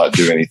and then not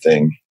do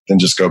anything, then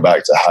just go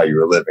back to how you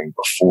were living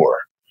before.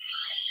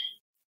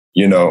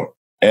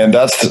 And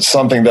that's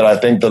something that I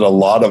think that a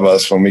lot of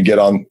us, when we get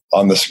on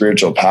the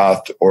spiritual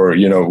path or,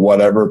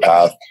 whatever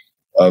path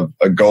of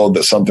a goal,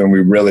 that's something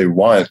we really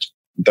want,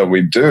 that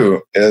we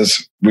do,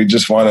 is we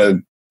just want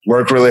to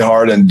work really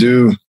hard and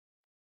do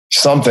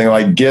something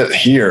like get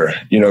here,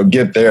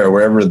 get there,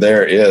 wherever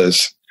there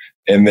is,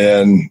 and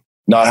then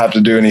not have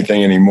to do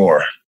anything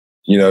anymore,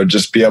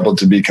 just be able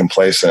to be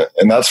complacent.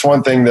 And that's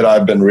one thing that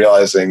I've been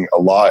realizing a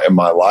lot in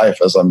my life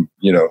as I'm,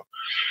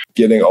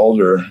 getting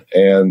older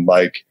and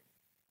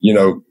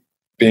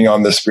being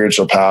on the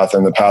spiritual path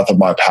and the path of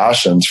my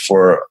passions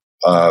for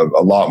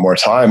a lot more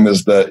time,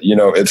 is that,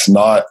 it's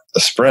not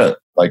a sprint.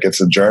 Like,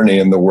 it's a journey,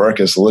 and the work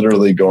is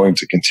literally going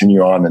to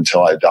continue on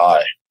until I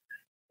die.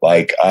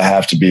 Like, I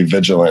have to be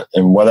vigilant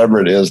in whatever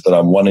it is that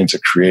I'm wanting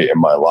to create in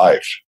my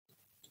life.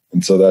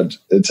 And so that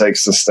it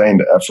takes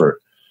sustained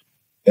effort.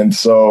 And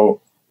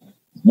so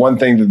one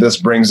thing that this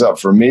brings up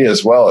for me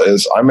as well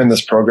is I'm in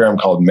this program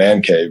called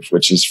Man Cave,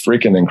 which is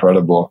freaking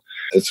incredible.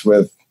 It's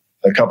with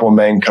a couple of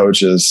main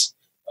coaches,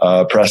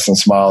 Preston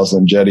Smiles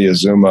and Jetty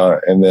Azuma,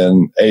 and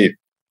then 8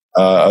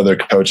 other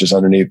coaches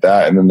underneath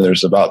that. And then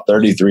there's about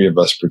 33 of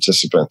us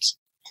participants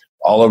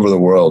all over the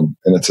world.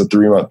 And it's a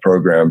 3-month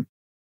program.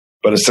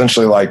 But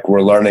essentially, like,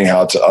 we're learning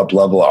how to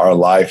up-level our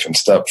life and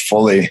step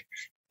fully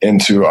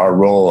into our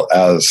role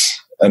as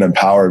an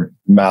empowered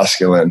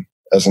masculine,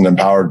 as an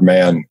empowered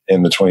man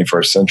in the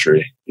 21st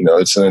century. You know,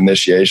 it's an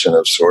initiation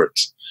of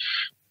sorts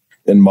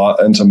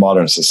into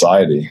modern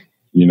society,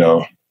 you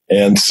know.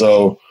 And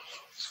so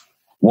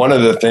one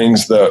of the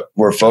things that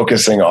we're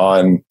focusing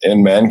on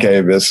in Man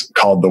Cave is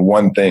called the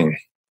one thing.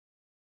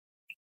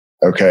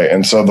 Okay.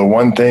 And so the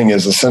one thing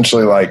is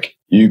essentially like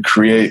you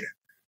create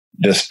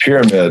this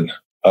pyramid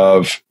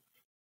of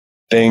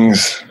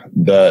things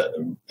that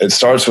it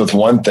starts with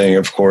one thing,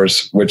 of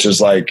course, which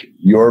is like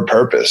your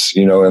purpose,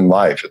 you know, in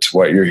life. It's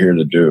what you're here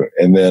to do.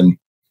 And then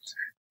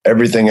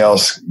everything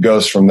else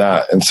goes from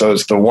that. And so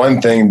it's the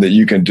one thing that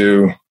you can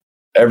do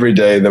every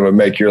day that would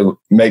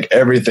make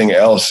everything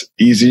else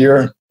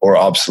easier or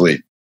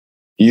obsolete,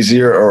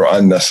 easier or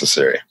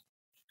unnecessary.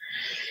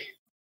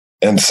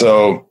 And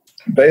so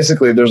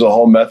basically there's a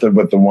whole method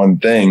with the one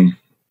thing,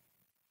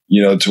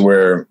 you know, to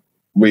where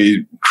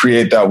we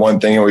create that one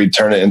thing and we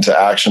turn it into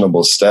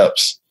actionable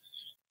steps.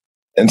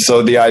 And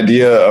so the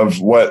idea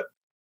of what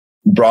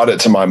brought it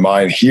to my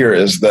mind here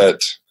is that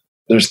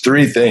there's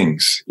 3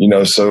 things, you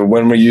know, so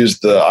when we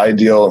use the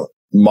ideal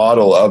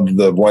model of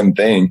the one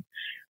thing,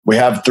 we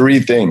have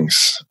 3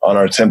 things on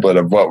our template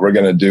of what we're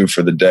going to do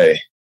for the day.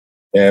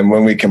 And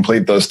when we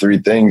complete those 3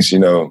 things, you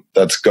know,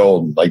 that's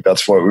gold. Like,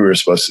 that's what we were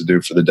supposed to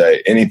do for the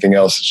day. Anything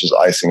else is just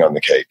icing on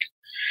the cake.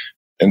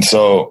 And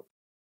so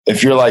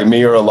if you're like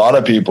me or a lot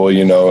of people,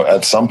 you know,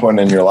 at some point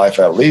in your life,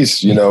 at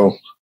least, you know,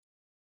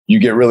 you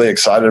get really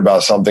excited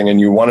about something and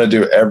you want to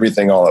do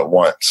everything all at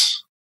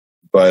once.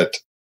 But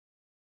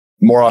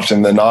more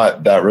often than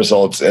not, that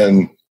results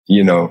in,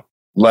 you know,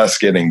 less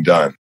getting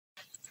done.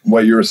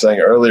 What you were saying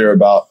earlier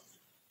about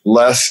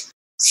less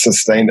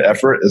sustained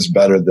effort is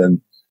better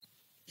than,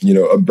 you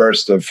know, a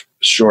burst of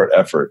short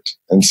effort.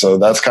 And so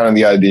that's kind of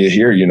the idea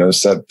here, you know,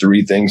 set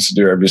 3 things to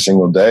do every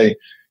single day.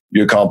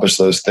 You accomplish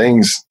those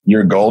things,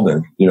 you're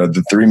golden, you know,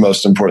 the 3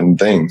 most important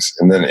things.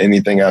 And then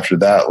anything after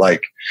that,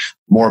 like,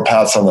 more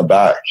pats on the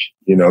back,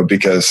 you know,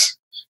 because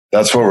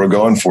that's what we're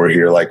going for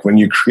here. Like, when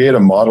you create a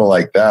model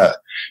like that,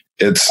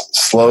 it's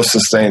slow,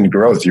 sustained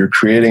growth. You're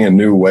creating a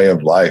new way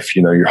of life.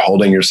 You know, you're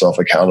holding yourself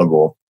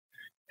accountable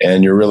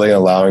and you're really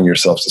allowing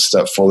yourself to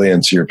step fully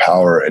into your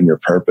power and your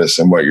purpose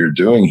and what you're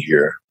doing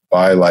here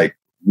by, like,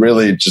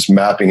 really just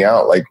mapping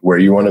out like where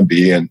you want to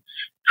be and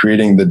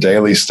creating the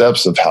daily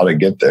steps of how to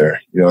get there,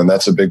 you know. And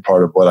that's a big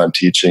part of what I'm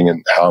teaching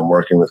and how I'm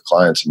working with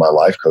clients in my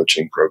life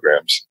coaching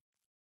programs.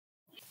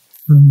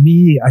 For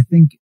me, I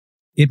think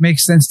it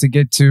makes sense to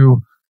get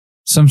to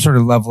some sort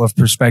of level of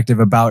perspective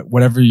about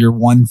whatever your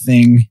one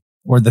thing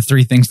or the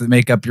 3 things that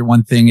make up your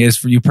one thing is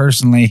for you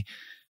personally.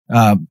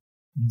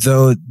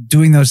 Though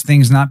doing those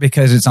things, not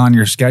because it's on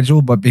your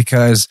schedule, but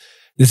because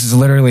this is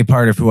literally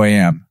part of who I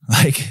am.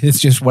 Like, it's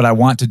just what I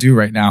want to do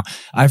right now.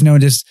 I've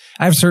noticed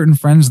I have certain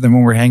friends that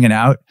when we're hanging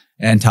out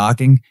and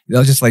talking,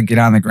 they'll just like get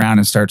on the ground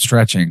and start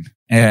stretching.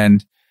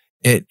 And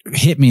it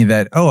hit me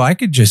that, oh, I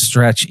could just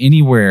stretch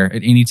anywhere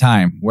at any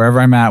time, wherever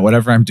I'm at,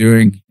 whatever I'm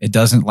doing. It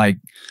doesn't like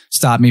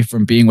stop me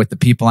from being with the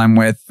people I'm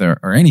with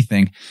or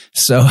anything.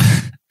 So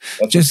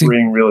that's just a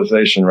freeing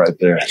realization right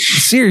there.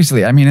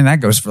 Seriously. I mean, and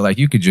that goes for like,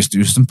 you could just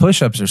do some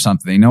push-ups or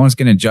something. No one's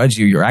going to judge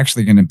you. You're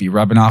actually going to be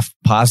rubbing off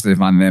positive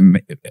on them,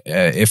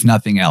 if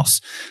nothing else.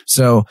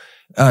 So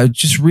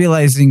just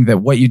realizing that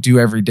what you do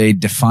every day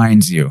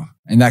defines you.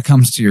 And that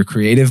comes to your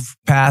creative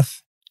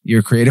path,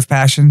 your creative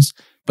passions,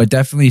 but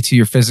definitely to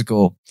your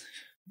physical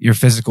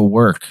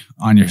work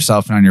on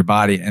yourself and on your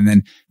body. And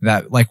then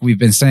that, like we've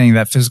been saying,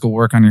 that physical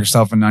work on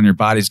yourself and on your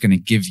body is going to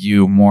give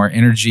you more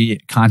energy,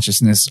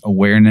 consciousness,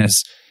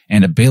 awareness,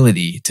 and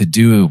ability to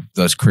do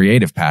those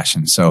creative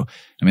passions. So,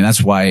 I mean,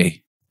 that's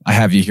why I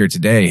have you here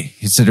today,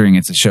 considering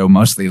it's a show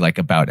mostly like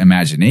about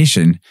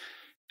imagination.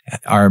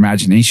 Our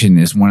imagination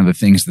is one of the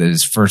things that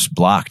is first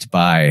blocked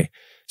by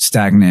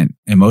stagnant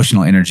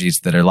emotional energies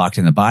that are locked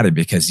in the body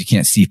because you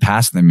can't see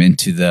past them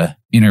into the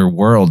inner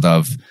world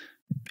of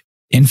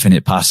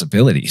infinite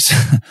possibilities.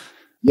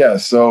 Yeah.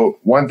 So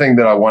one thing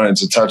that I wanted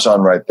to touch on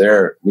right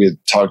there, we had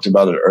talked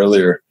about it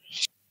earlier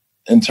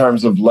in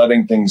terms of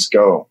letting things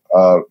go.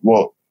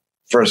 Well,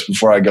 first,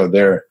 before I go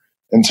there,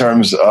 in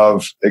terms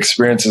of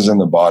experiences in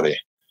the body.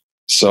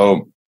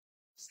 So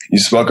you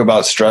spoke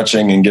about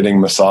stretching and getting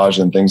massage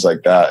and things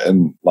like that,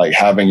 and like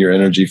having your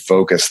energy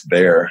focused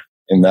there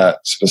in that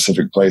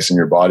specific place in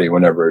your body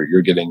whenever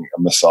you're getting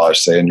a massage,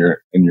 say in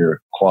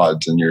your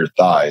quads and your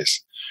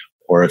thighs,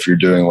 or if you're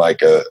doing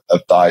like a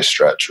thigh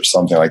stretch or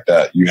something like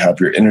that, you have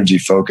your energy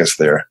focus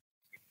there.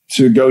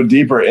 To go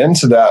deeper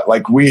into that,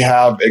 like we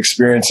have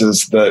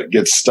experiences that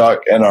get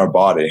stuck in our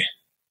body,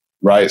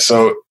 right?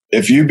 So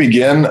if you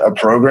begin a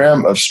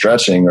program of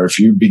stretching, or if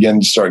you begin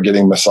to start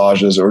getting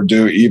massages or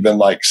do even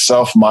like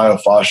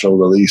self-myofascial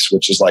release,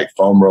 which is like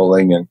foam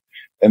rolling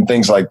and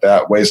things like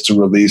that, ways to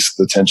release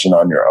the tension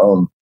on your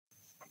own,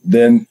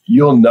 then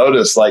you'll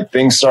notice like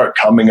things start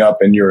coming up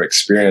in your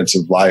experience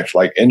of life,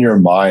 like in your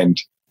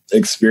mind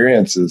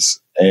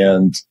experiences,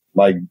 and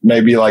like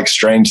maybe like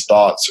strange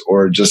thoughts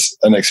or just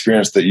an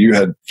experience that you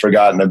had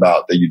forgotten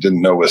about that you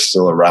didn't know was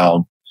still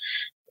around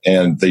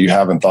and that you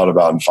haven't thought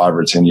about in 5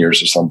 or 10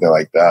 years or something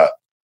like that.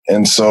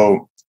 And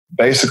so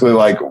basically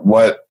like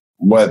what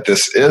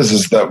this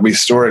is that we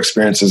store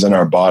experiences in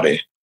our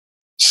body.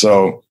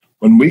 So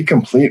when we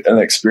complete an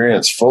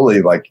experience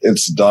fully, like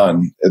it's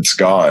done, it's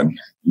gone,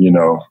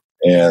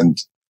 and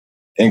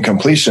in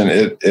completion,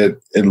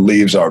 it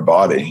leaves our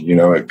body,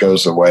 it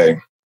goes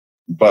away.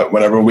 But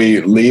whenever we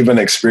leave an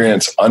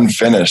experience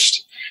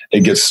unfinished,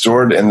 it gets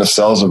stored in the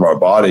cells of our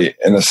body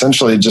and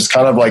essentially just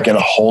kind of like in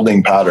a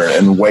holding pattern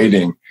and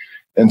waiting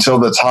until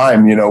the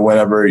time,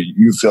 whenever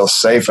you feel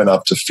safe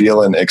enough to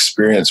feel and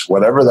experience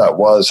whatever that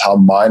was, how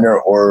minor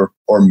or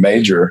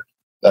major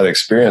that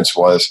experience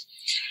was,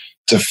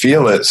 to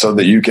feel it so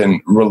that you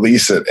can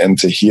release it and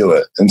to heal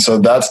it. And so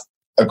that's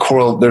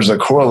there's a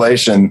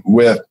correlation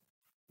with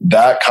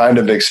that kind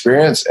of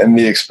experience and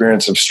the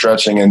experience of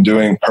stretching and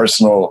doing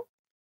personal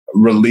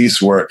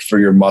release work for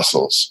your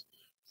muscles,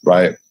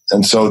 right?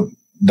 And so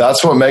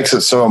that's what makes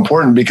it so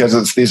important, because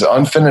it's these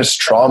unfinished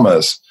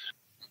traumas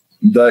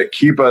that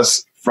keep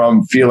us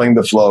from feeling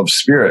the flow of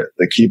spirit,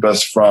 that keep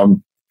us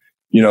from,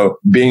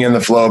 being in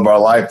the flow of our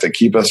life, that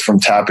keep us from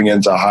tapping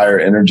into higher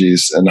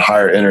energies and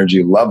higher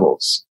energy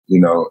levels,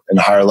 and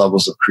higher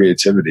levels of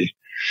creativity.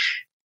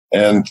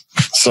 And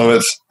so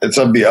it's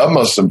of the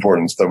utmost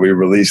importance that we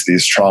release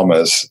these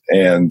traumas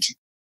and,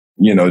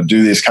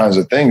 do these kinds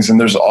of things. And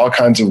there's all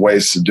kinds of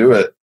ways to do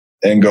it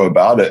and go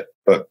about it.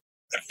 But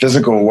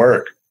physical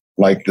work,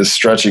 like this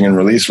stretching and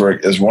release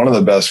work, is one of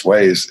the best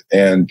ways.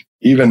 And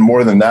even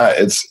more than that,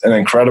 it's an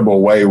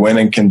incredible way when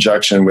in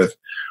conjunction with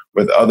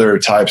other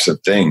types of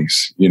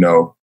things,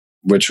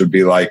 which would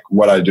be like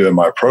what I do in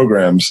my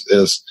programs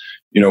is,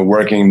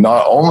 working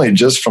not only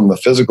just from the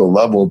physical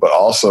level, but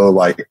also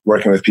like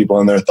working with people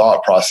in their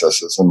thought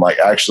processes and like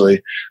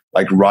actually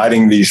like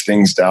writing these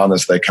things down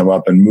as they come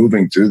up and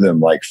moving through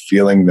them, like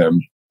feeling them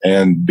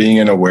and being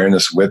in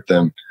awareness with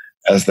them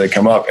as they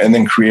come up, and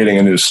then creating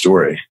a new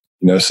story,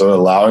 so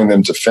allowing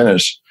them to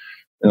finish,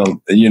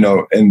 and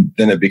then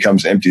it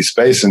becomes empty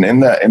space. And in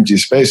that empty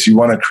space, you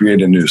want to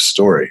create a new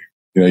story.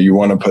 You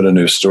want to put a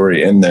new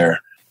story in there.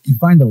 You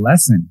find a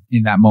lesson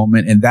in that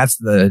moment, and that's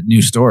the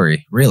new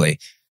story, really.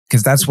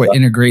 Because that's what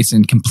integrates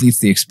and completes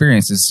the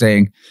experience, is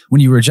saying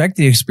when you reject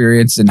the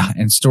experience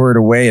and store it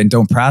away and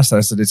don't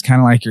process it, it's kind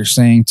of like you're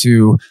saying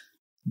to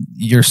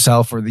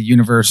yourself or the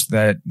universe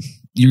that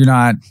you're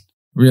not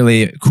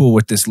really cool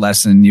with this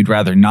lesson. You'd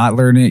rather not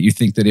learn it. You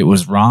think that it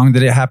was wrong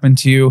that it happened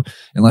to you,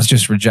 and let's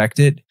just reject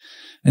it.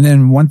 And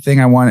then one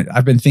thing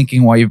I've been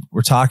thinking while you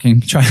were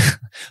talking,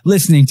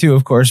 listening to,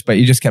 of course, but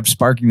you just kept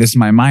sparking this in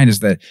my mind,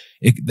 is that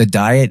the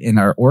diet and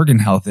our organ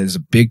health is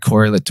a big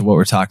correlate to what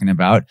we're talking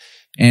about.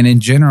 And in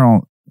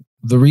general,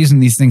 the reason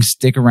these things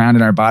stick around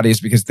in our body is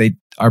because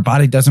our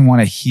body doesn't want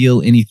to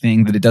heal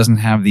anything that it doesn't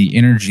have the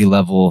energy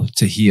level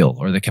to heal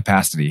or the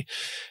capacity.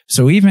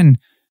 So even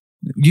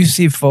you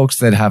see folks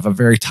that have a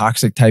very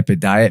toxic type of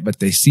diet, but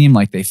they seem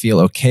like they feel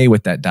okay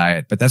with that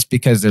diet. But that's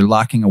because they're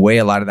locking away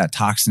a lot of that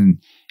toxin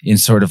in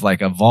sort of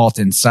like a vault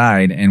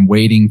inside and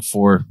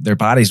their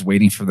body's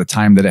waiting for the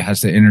time that it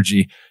has the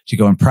energy to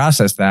go and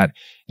process that.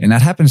 And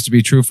that happens to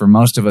be true for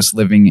most of us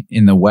living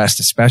in the West,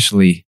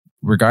 especially,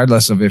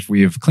 regardless of if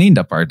we've cleaned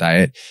up our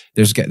diet.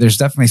 There's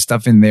definitely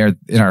stuff in there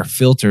in our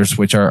filters,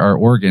 which are our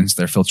organs,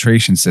 their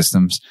filtration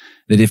systems,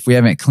 that if we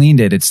haven't cleaned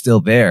it, it's still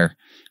there.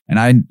 And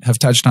I have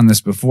touched on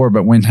this before,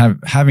 but when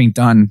having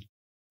done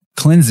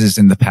cleanses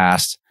in the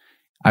past,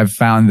 I've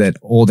found that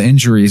old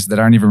injuries that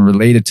aren't even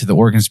related to the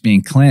organs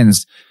being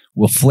cleansed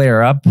will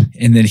flare up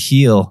and then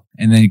heal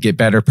and then get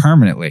better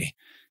permanently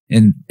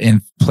in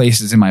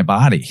places in my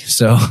body.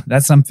 So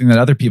that's something that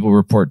other people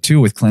report too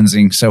with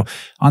cleansing. So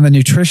on the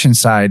nutrition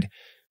side,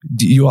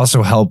 do you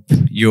also help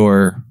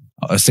your,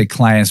 say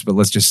clients, but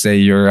let's just say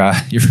your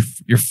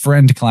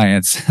friend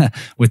clients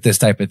with this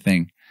type of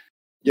thing?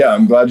 Yeah,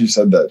 I'm glad you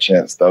said that,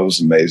 Chance. That was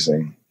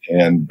amazing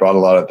and brought a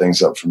lot of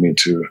things up for me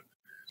too.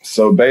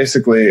 So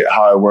basically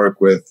how I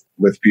work with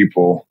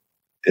people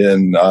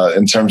in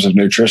terms of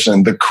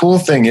nutrition, the cool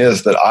thing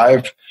is that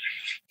I've,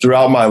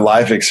 throughout my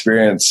life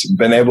experience,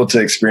 been able to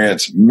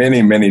experience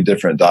many, many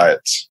different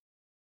diets.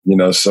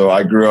 So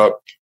I grew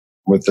up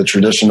with the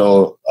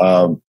traditional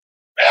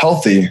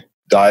healthy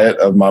diet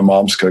of my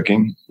mom's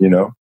cooking,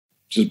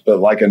 but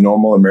like a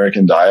normal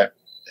American diet.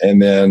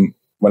 And then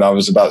when I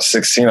was about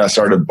 16, I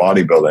started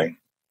bodybuilding.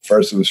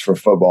 First it was for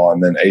football,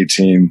 and then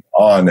 18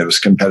 on, it was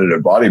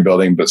competitive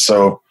bodybuilding. But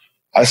so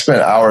I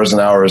spent hours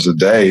and hours a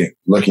day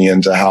looking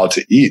into how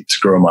to eat to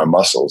grow my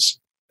muscles.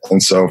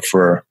 And so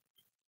for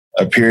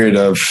a period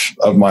of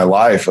my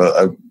life,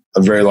 a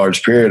very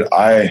large period,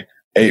 I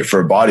ate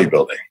for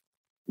bodybuilding,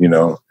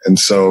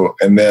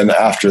 and then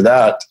after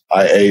that,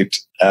 I ate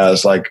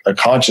as like a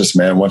conscious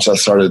man. Once I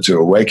started to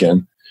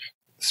awaken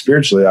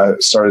spiritually, I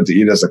started to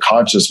eat as a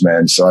conscious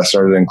man. So I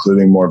started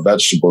including more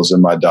vegetables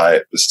in my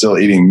diet, but still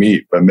eating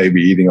meat, but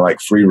maybe eating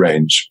like free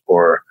range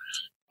or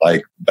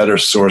like better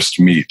sourced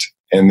meat.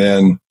 And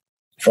then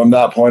from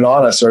that point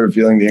on, I started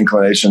feeling the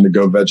inclination to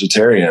go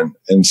vegetarian.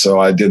 And so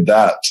I did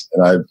that,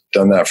 and I've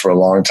done that for a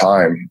long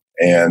time.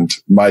 And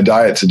my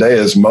diet today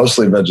is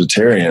mostly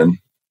vegetarian.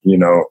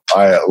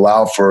 I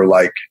allow for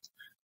like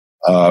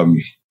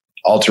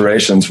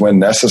alterations when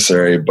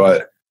necessary,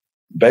 but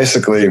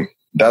basically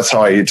that's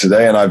how I eat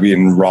today. And I've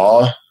eaten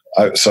raw.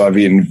 So I've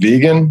eaten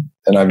vegan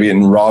and I've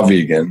eaten raw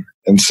vegan.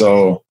 And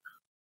so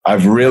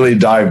I've really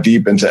dived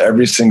deep into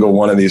every single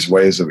one of these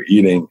ways of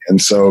eating. And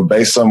so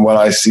based on what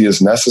I see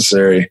as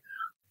necessary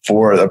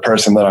for the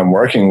person that I'm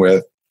working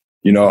with,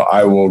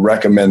 I will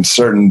recommend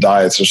certain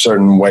diets or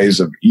certain ways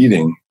of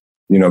eating,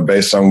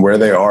 based on where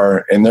they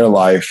are in their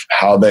life,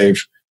 how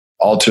they've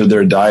altered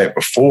their diet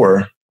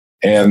before,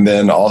 and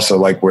then also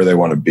like where they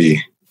want to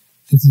be.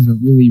 This is a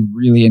really,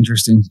 really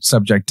interesting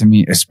subject to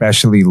me,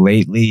 especially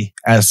lately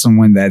as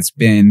someone that's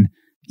been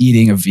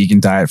eating a vegan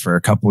diet for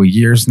a couple of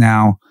years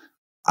now.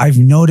 I've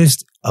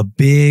noticed a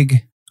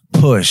big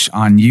push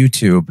on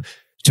YouTube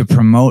to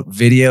promote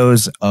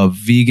videos of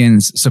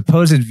vegans,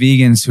 supposed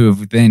vegans who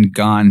have then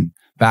gone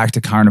back to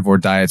carnivore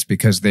diets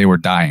because they were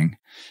dying.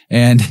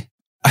 And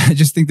I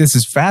just think this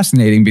is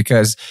fascinating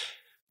because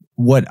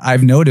what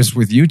I've noticed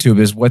with YouTube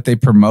is what they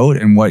promote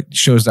and what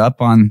shows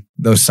up on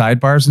those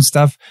sidebars and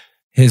stuff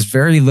has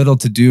very little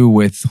to do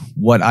with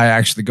what I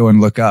actually go and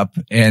look up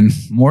and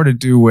more to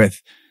do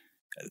with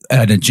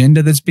an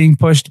agenda that's being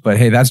pushed. But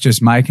hey, that's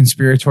just my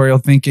conspiratorial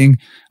thinking.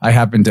 I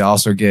happen to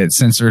also get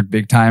censored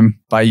big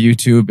time by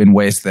YouTube in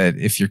ways that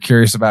if you're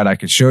curious about, I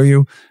could show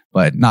you,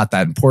 but not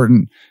that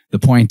important. The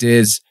point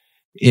is,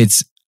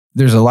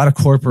 there's a lot of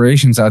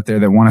corporations out there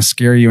that want to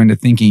scare you into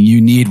thinking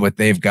you need what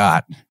they've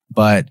got.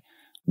 But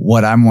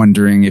what I'm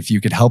wondering, if you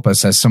could help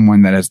us as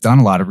someone that has done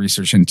a lot of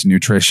research into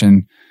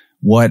nutrition,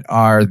 what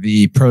are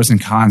the pros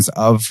and cons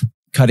of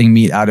cutting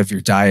meat out of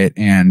your diet,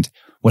 and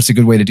what's a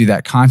good way to do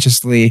that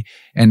consciously?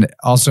 And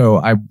also,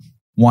 I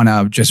want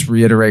to just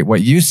reiterate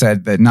what you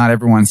said, that not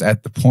everyone's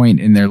at the point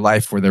in their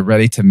life where they're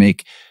ready to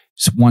make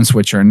one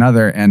switch or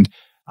another. And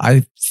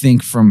I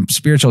think from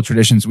spiritual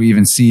traditions, we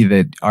even see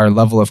that our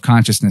level of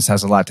consciousness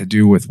has a lot to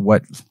do with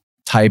what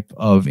type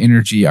of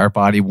energy our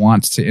body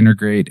wants to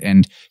integrate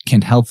and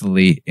can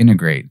healthily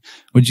integrate.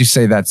 Would you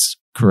say that's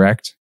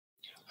correct?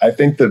 I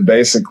think that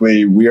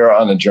basically we are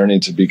on a journey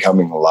to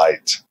becoming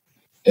light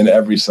in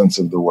every sense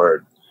of the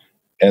word.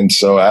 And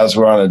so as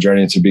we're on a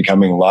journey to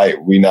becoming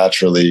light, we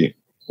naturally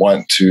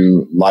want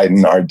to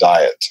lighten our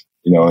diet,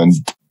 and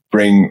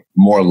bring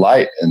more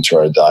light into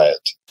our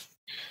diet.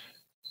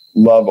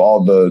 Love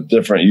all the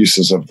different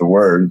uses of the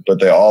word, but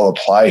they all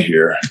apply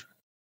here.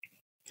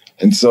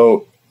 And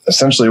so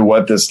essentially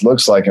what this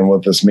looks like and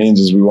what this means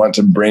is we want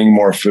to bring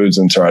more foods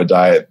into our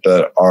diet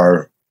that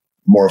are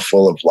more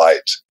full of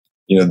light,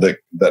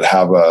 that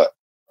have a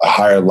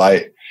higher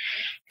light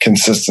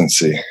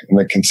consistency and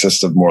that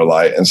consist of more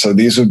light. And so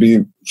these would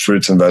be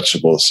fruits and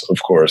vegetables,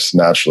 of course,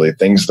 naturally,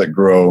 things that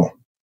grow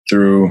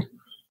through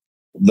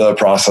the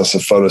process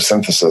of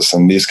photosynthesis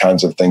and these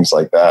kinds of things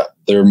like that.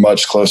 They're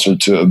much closer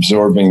to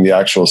absorbing the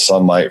actual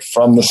sunlight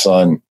from the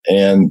sun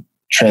and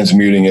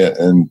transmuting it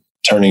and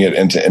turning it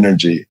into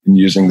energy and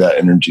using that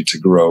energy to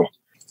grow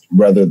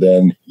rather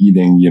than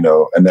eating,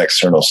 an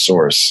external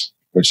source,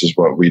 which is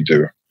what we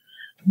do.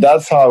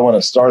 That's how I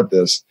want to start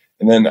this.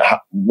 And then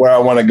where I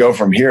want to go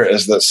from here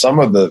is that some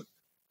of the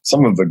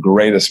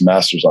greatest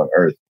masters on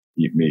earth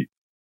eat meat,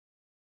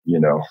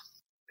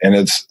 and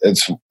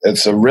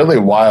it's a really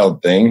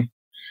wild thing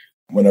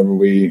whenever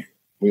we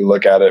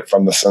look at it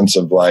from the sense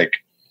of like,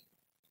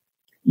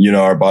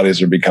 our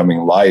bodies are becoming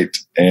light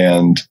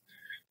and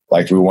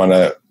like we want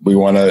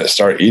to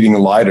start eating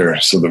lighter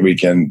so that we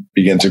can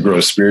begin to grow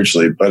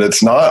spiritually. But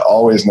it's not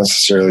always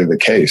necessarily the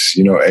case.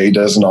 A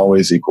doesn't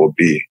always equal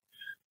B.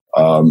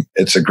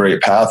 It's a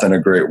great path and a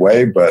great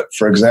way. But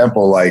for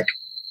example, like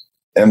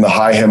in the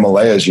high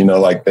Himalayas,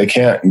 like they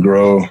can't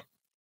grow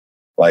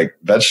like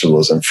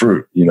vegetables and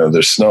fruit,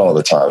 there's snow all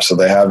the time. So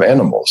they have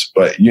animals,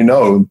 but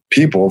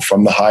people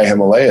from the high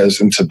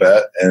Himalayas in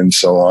Tibet and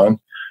so on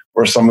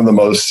are some of the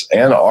most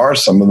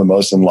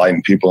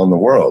enlightened people in the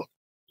world,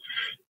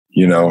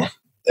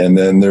 and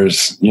then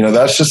there's,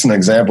 that's just an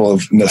example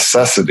of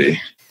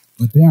necessity.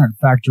 But they aren't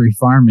factory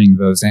farming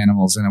those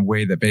animals in a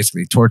way that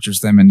basically tortures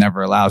them and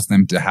never allows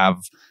them to have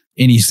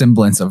any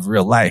semblance of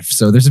real life.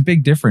 So there's a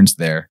big difference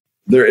there.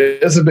 There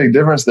is a big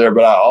difference there,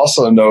 but I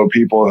also know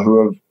people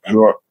who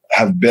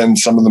have been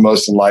some of the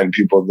most enlightened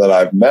people that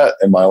I've met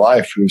in my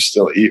life who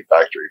still eat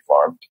factory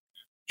farmed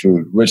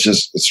food, which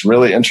is, it's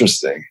really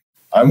interesting.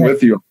 I'm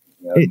with you.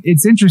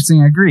 It's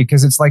interesting. I agree.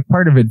 Because it's like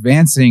part of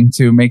advancing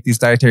to make these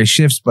dietary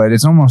shifts, but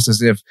it's almost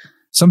as if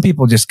some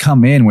people just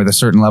come in with a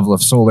certain level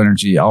of soul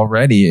energy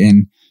already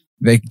and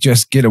they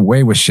just get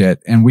away with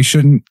shit. And we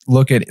shouldn't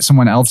look at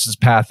someone else's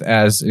path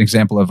as an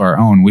example of our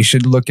own. We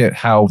should look at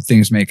how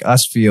things make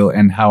us feel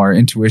and how our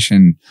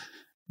intuition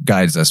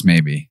guides us,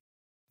 maybe.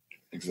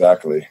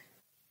 Exactly.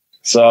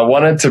 So I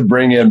wanted to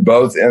bring in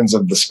both ends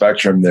of the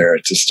spectrum there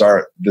to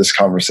start this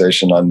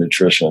conversation on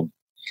nutrition.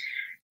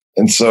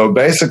 And so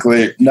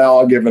basically, now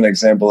I'll give an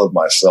example of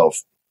myself.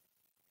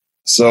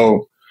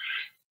 So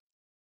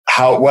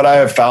what I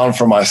have found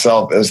for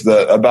myself is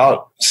that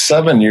about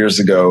 7 years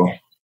ago,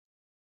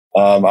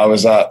 I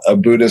was at a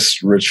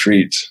Buddhist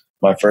retreat,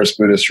 my first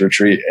Buddhist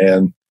retreat,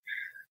 and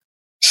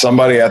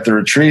somebody at the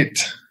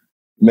retreat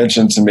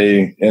mentioned to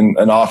me in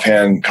an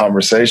offhand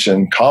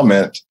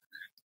comment,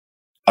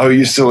 "Oh,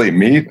 you still eat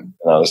meat?" And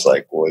I was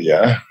like, "Well,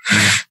 yeah."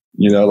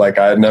 Like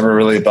I had never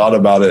really thought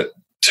about it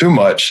too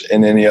much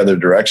in any other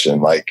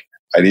direction. Like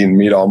I'd eaten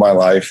meat all my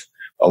life,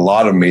 a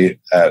lot of meat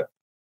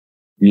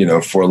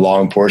for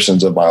long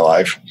portions of my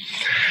life.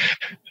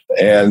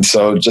 And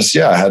so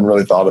I hadn't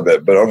really thought of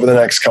it. But over the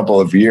next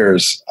couple of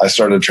years, I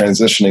started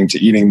transitioning to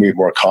eating meat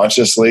more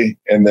consciously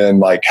and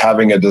then like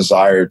having a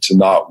desire to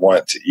not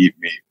want to eat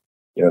meat.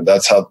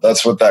 That's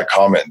what that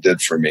comment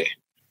did for me.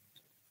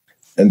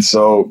 And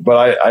so,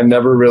 but I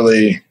never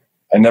really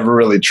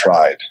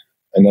tried.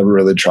 I never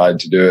really tried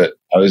to do it.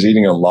 I was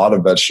eating a lot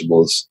of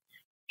vegetables,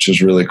 which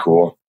was really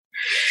cool.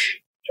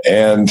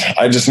 And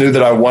I just knew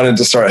that I wanted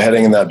to start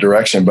heading in that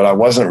direction, but I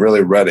wasn't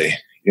really ready,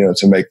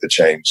 to make the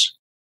change.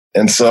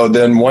 And so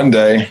then one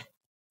day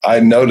I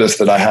noticed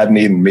that I hadn't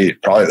eaten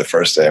meat, probably the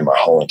first day of my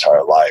whole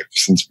entire life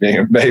since being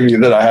a baby,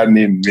 that I hadn't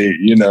eaten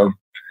meat,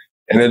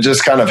 and it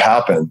just kind of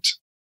happened,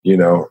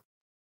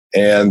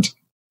 and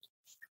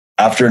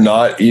after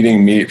not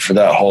eating meat for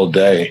that whole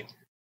day,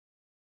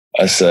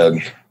 I said,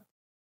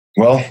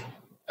 well,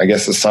 I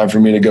guess it's time for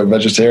me to go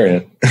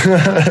vegetarian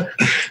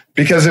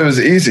because it was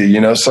easy,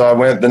 so I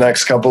went the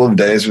next couple of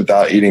days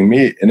without eating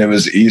meat and it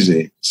was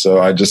easy.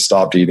 So I just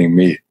stopped eating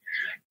meat.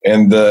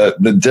 And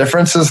the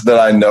differences that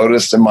I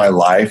noticed in my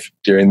life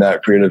during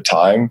that period of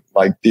time,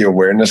 like the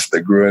awareness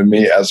that grew in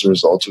me as a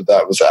result of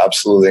that was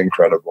absolutely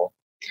incredible.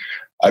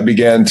 I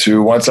began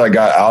to, once I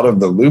got out of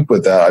the loop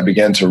with that, I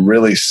began to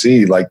really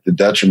see like the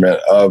detriment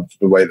of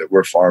the way that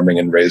we're farming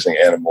and raising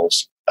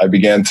animals. I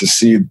began to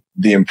see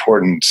the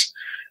importance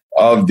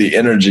of the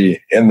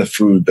energy in the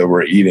food that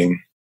we're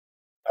eating.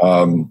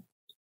 And,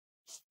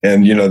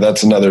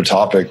 that's another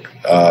topic.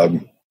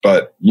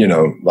 But,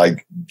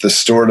 like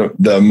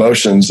the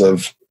emotions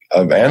of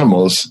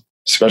animals,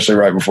 especially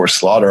right before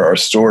slaughter, are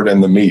stored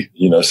in the meat,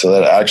 so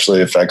that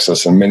actually affects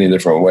us in many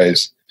different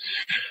ways.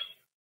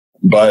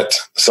 But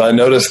so I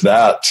noticed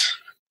that,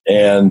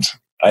 and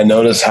I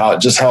noticed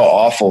how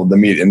awful the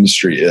meat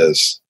industry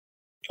is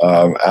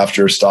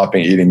after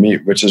stopping eating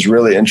meat, which is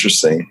really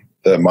interesting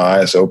that my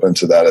eyes opened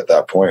to that at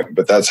that point.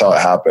 But that's how it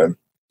happened.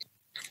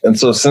 And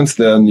so since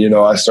then,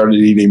 I started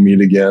eating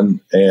meat again,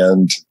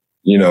 and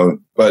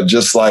but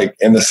just like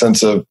in the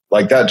sense of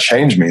like that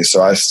changed me.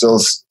 So I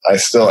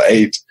still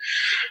ate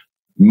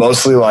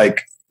mostly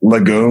like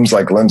legumes,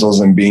 like lentils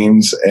and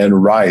beans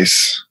and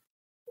rice,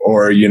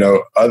 or,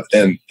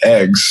 and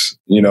eggs,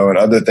 and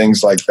other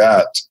things like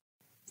that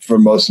for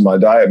most of my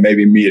diet,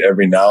 maybe meat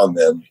every now and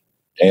then.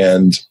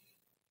 And,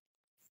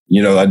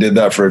 I did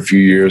that for a few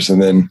years.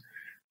 And then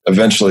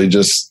eventually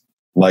just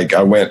like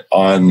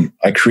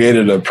I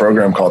created a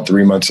program called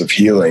 3 Months of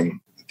Healing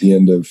at the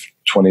end of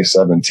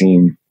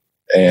 2017.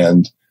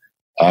 And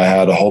I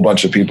had a whole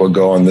bunch of people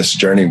go on this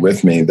journey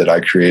with me that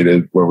I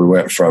created, where we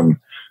went from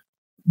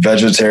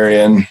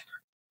vegetarian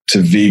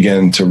to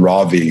vegan to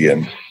raw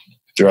vegan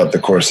throughout the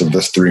course of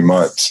this 3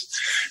 months.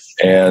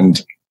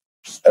 And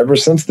ever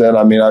since then,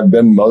 I've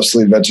been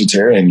mostly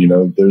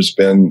vegetarian. There's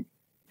been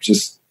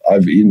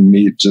I've eaten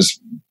meat just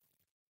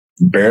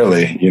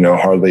barely,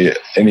 hardly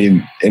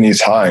any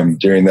time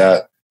during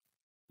that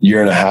year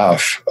and a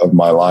half of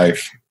my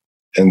life.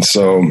 And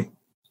so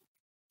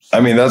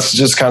that's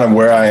just kind of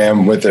where I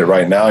am with it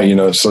right now,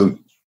 so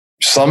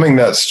summing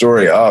that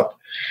story up,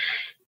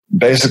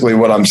 basically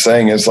what I'm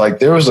saying is like,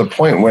 there was a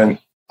point when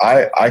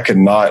I could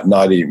not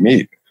eat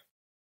meat,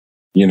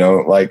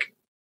 like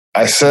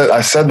I said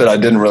that I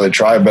didn't really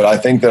try, but I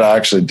think that I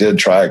actually did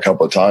try a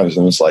couple of times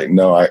and it's like,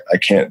 no, I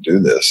can't do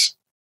this.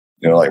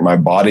 Like my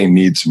body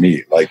needs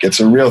meat. Like it's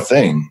a real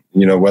thing,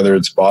 whether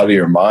it's body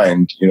or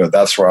mind,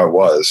 that's where I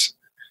was.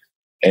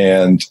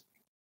 And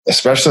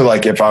especially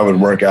like if I would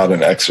work out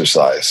and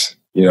exercise,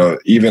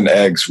 even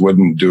eggs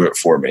wouldn't do it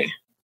for me.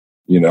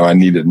 I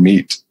needed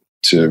meat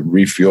to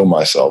refuel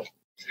myself.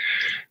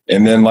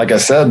 And then, like I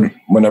said,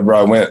 whenever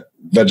I went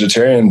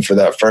vegetarian for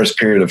that first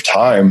period of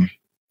time,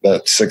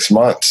 that 6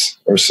 months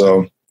or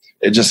so,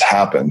 it just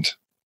happened.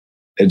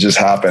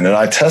 And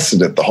I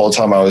tested it the whole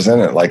time I was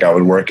in it. Like I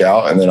would work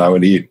out and then I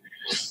would eat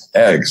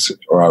eggs,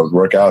 or I would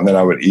work out and then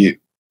I would eat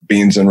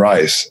beans and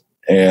rice,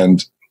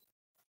 and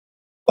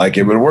like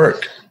it would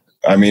work.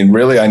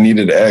 Really, I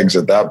needed eggs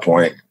at that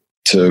point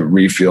to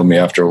refuel me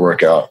after a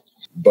workout.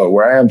 But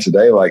where I am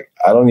today, like,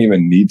 I don't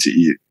even need to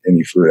eat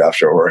any food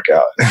after a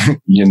workout.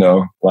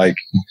 Like,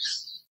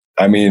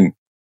 I mean,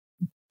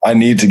 I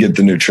need to get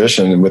the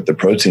nutrition with the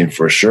protein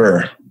for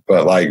sure.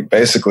 But like,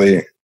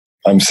 basically,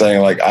 I'm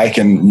saying like I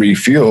can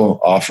refuel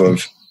off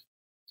of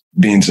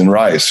beans and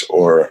rice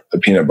or a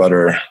peanut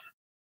butter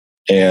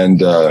and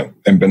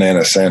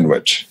banana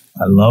sandwich.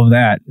 I love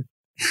that.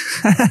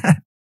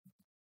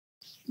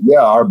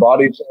 Yeah, our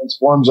body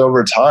transforms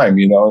over time,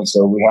 and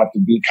so we have to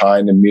be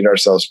kind and meet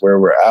ourselves where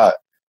we're at.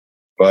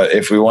 But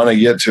if we want to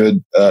get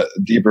to a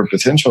deeper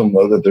potential,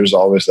 know that there's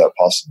always that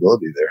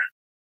possibility there.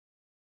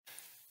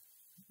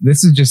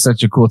 This is just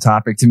such a cool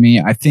topic to me.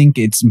 I think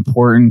it's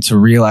important to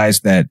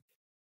realize that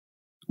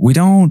we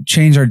don't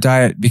change our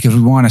diet because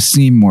we want to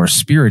seem more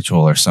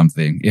spiritual or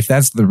something. If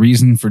that's the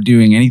reason for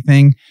doing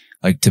anything,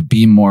 like to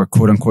be more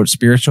quote unquote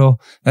spiritual,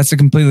 that's a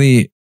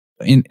completely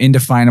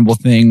indefinable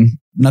thing.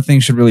 Nothing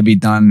should really be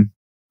done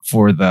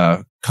for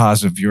the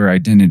cause of your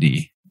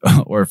identity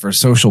or for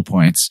social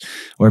points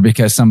or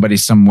because somebody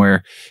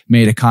somewhere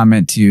made a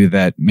comment to you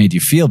that made you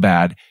feel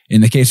bad.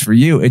 In the case for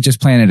you, it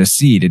just planted a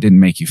seed. It didn't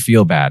make you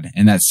feel bad.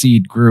 And that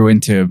seed grew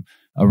into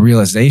a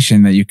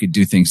realization that you could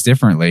do things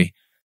differently.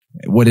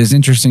 What is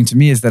interesting to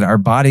me is that our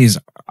bodies,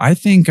 I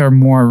think, are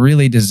more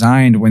really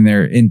designed when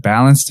they're in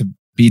balance to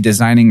be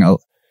designing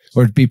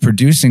or be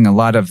producing a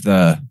lot of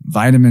the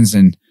vitamins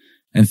and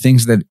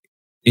things that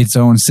its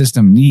own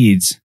system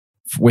needs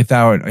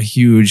without a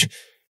huge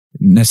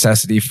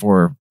necessity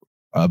for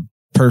a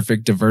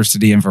perfect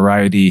diversity and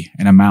variety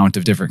and amount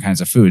of different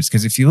kinds of foods.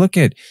 Because if you look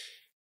at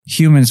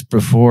humans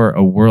before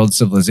a world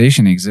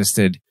civilization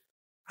existed,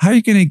 how are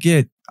you going to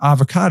get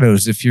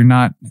avocados if you're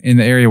not in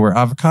the area where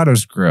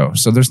avocados grow?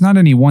 So there's not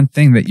any one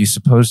thing that you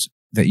suppose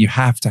that you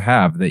have,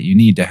 that you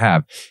need to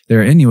have. There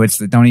are Inuits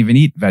that don't even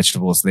eat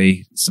vegetables.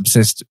 They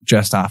subsist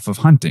just off of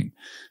hunting.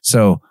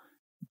 So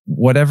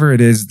whatever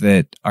it is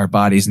that our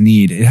bodies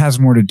need, it has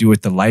more to do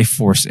with the life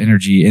force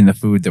energy in the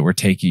food that we're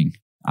taking.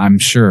 I'm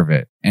sure of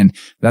it. And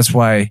that's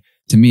why,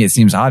 to me, it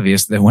seems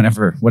obvious that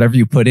whatever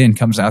you put in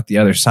comes out the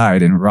other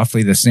side in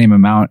roughly the same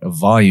amount of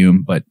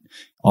volume, but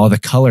all the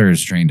color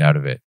is drained out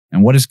of it.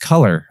 And what is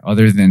color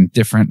other than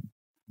different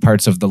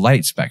parts of the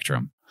light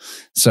spectrum?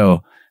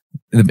 So,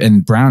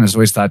 and brown is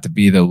always thought to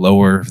be the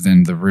lower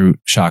than the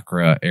root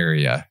chakra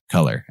area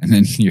color. And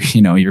then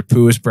your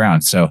poo is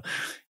brown. So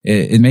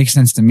it makes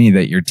sense to me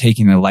that you're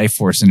taking the life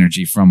force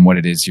energy from what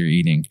it is you're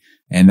eating.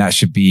 And that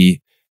should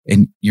be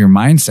in your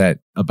mindset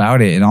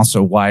about it. And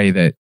also why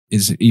that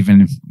is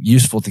even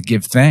useful to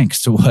give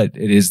thanks to what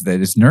it is that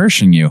is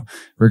nourishing you,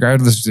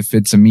 regardless if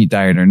it's a meat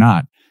diet or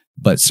not.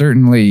 But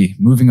certainly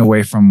moving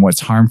away from what's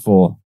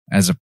harmful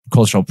as a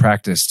cultural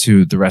practice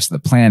to the rest of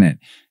the planet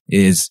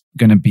is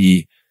going to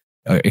be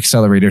an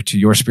accelerator to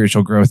your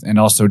spiritual growth and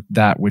also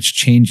that which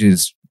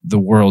changes the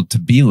world to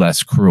be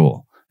less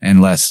cruel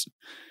and less,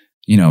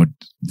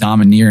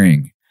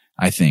 domineering.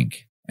 I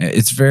think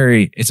it's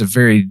a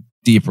very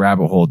deep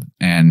rabbit hole.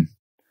 And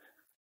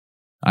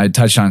I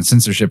touched on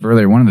censorship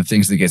earlier. One of the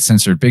things that gets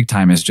censored big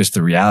time is just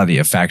the reality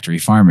of factory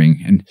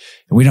farming. And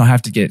we don't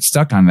have to get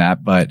stuck on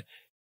that, but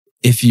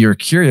if you're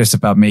curious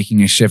about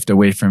making a shift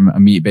away from a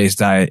meat-based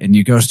diet and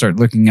you go start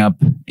looking up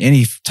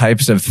any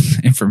types of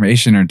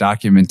information or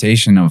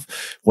documentation of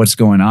what's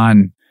going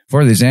on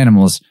for these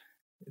animals,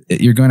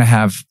 you're going to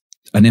have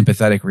an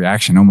empathetic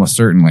reaction, almost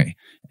certainly.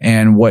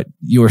 And what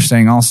you were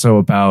saying also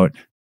about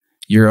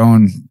your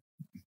own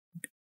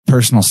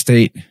personal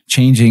state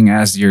changing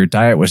as your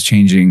diet was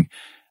changing,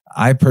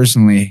 I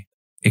personally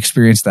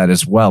experienced that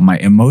as well. My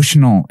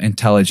emotional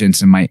intelligence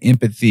and my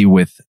empathy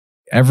with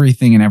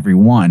everything and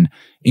everyone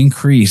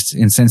increased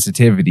in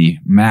sensitivity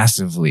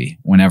massively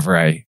whenever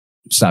I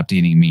stopped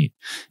eating meat.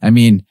 I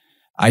mean,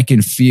 I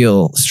can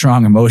feel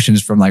strong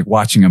emotions from like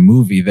watching a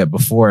movie that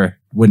before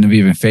wouldn't have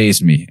even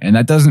fazed me. And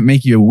that doesn't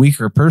make you a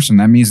weaker person.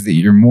 That means that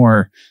you're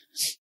more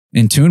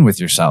in tune with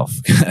yourself,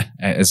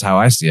 is how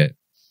I see it.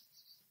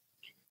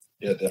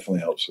 Yeah, it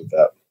definitely helps with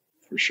that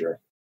for sure.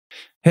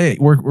 Hey,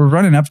 we're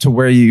running up to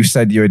where you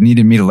said you had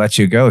needed me to let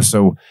you go.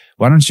 So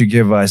why don't you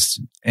give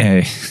us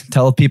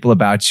tell people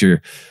about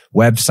your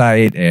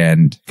website,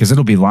 and because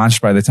it'll be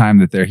launched by the time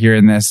that they're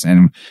hearing this,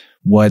 and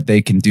what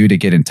they can do to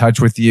get in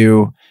touch with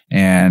you,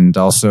 and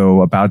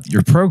also about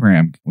your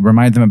program.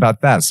 Remind them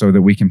about that so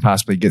that we can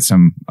possibly get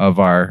some of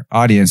our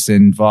audience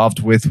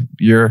involved with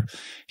your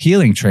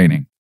healing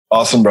training.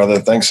 Awesome, brother.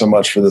 Thanks so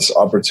much for this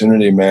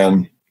opportunity,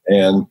 man.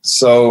 And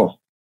so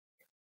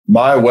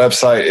my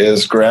website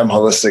is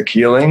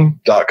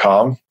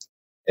grahamholistichealing.com.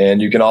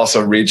 And you can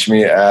also reach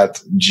me at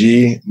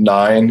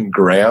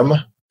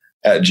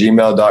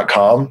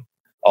g9gram@gmail.com.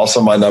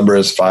 Also, my number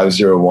is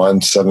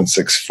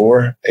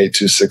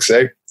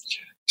 501-764-8268.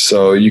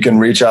 So you can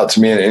reach out to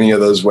me in any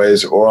of those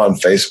ways or on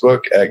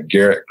Facebook at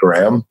Garrett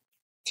Graham.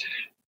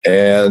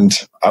 And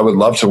I would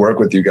love to work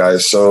with you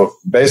guys. So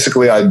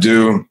basically, I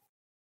do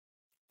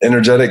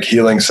energetic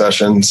healing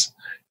sessions.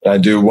 And I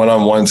do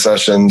one-on-one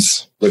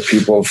sessions with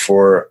people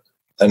for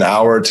an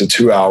hour to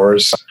 2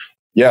 hours.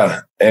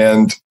 Yeah.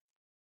 And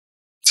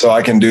So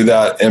I can do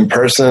that in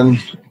person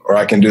or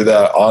I can do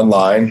that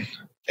online,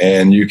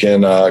 and you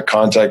can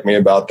contact me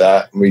about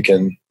that. And we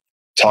can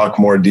talk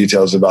more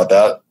details about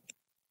that,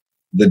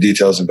 the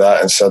details of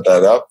that, and set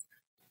that up.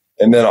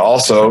 And then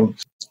also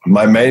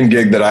my main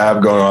gig that I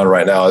have going on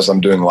right now is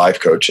I'm doing life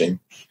coaching.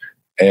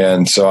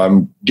 And so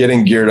I'm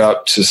getting geared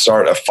up to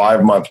start a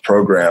 5-month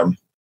program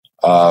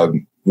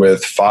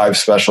with 5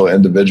 special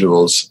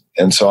individuals.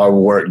 And so I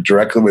will work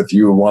directly with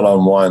you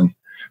one-on-one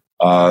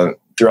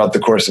throughout the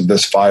course of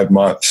this 5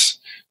 months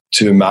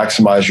to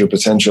maximize your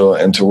potential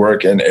and to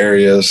work in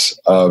areas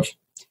of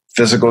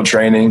physical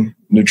training,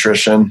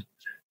 nutrition,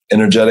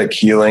 energetic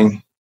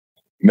healing,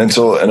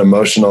 mental and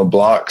emotional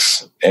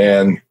blocks,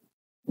 and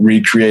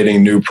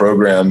recreating new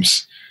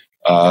programs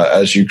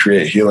as you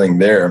create healing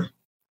there.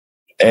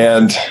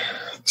 And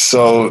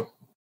so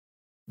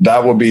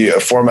that will be a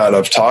format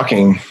of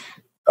talking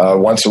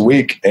once a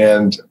week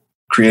and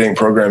creating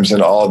programs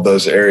in all of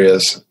those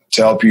areas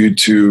to help you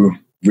to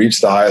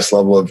reach the highest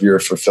level of your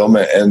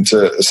fulfillment and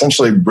to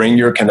essentially bring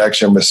your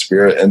connection with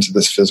spirit into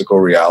this physical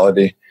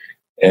reality,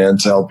 and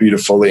to help you to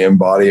fully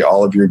embody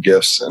all of your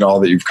gifts and all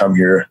that you've come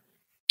here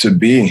to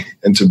be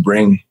and to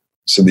bring,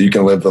 so that you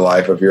can live the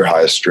life of your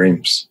highest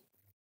dreams.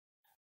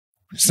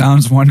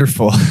 Sounds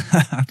wonderful.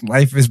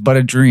 Life is but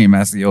a dream,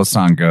 as the old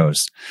song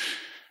goes.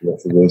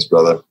 Yes, it is,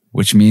 brother.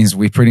 Which means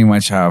we pretty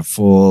much have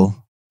full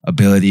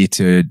ability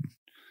to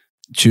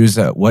choose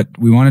what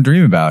we want to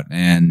dream about.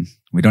 And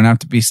we don't have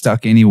to be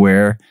stuck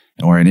anywhere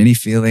or in any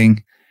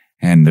feeling.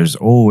 And there's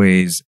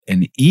always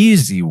an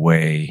easy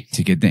way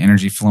to get the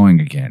energy flowing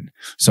again.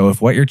 So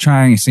if what you're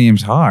trying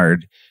seems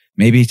hard,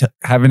 maybe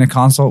having a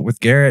consult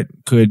with Garrett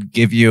could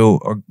give you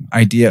an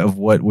idea of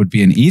what would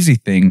be an easy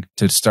thing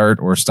to start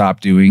or stop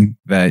doing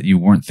that you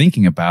weren't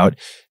thinking about.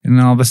 And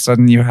then all of a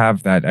sudden you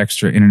have that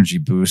extra energy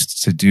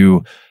boost to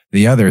do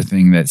the other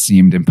thing that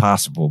seemed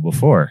impossible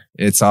before.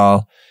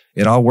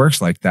 It all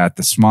works like that.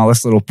 The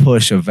smallest little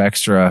push of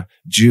extra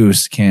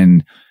juice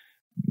can,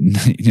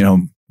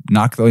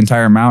 knock the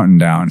entire mountain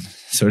down,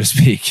 so to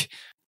speak.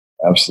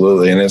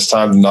 Absolutely. And it's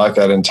time to knock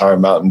that entire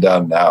mountain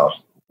down now.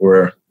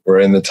 We're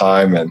in the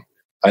time, and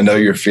I know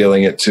you're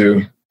feeling it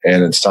too.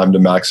 And it's time to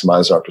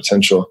maximize our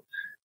potential.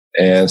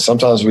 And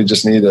sometimes we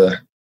just need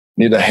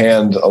a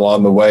hand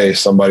along the way,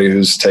 somebody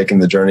who's taken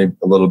the journey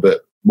a little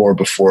bit more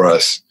before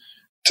us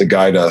to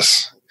guide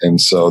us.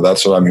 And so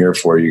that's what I'm here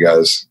for, you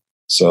guys.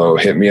 So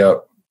hit me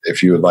up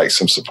if you would like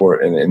some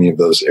support in any of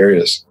those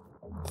areas.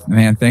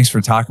 Man, thanks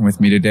for talking with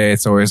me today.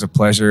 It's always a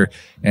pleasure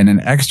and an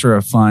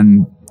extra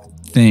fun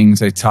thing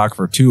to talk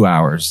for 2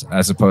 hours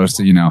as opposed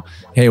to,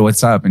 hey,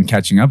 what's up, and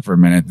catching up for a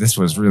minute. This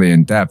was really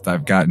in depth.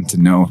 I've gotten to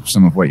know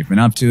some of what you've been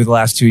up to the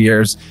last 2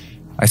 years.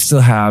 I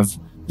still have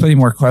plenty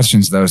more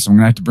questions though, so I'm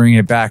going to have to bring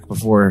it back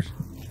before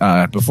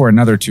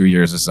another 2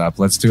 years is up.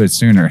 Let's do it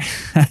sooner.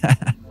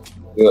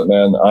 Do it,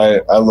 man.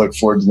 I look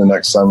forward to the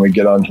next time we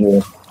get on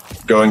here,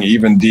 going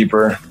even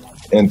deeper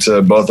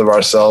into both of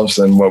ourselves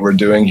and what we're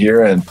doing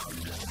here. And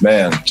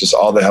man, just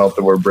all the help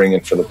that we're bringing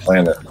for the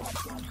planet.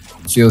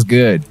 Feels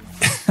good.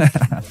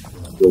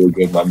 Really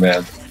good, my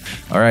man.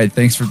 All right.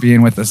 Thanks for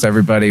being with us,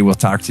 everybody. We'll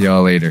talk to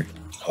y'all later.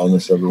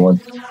 Wholeness,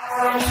 everyone.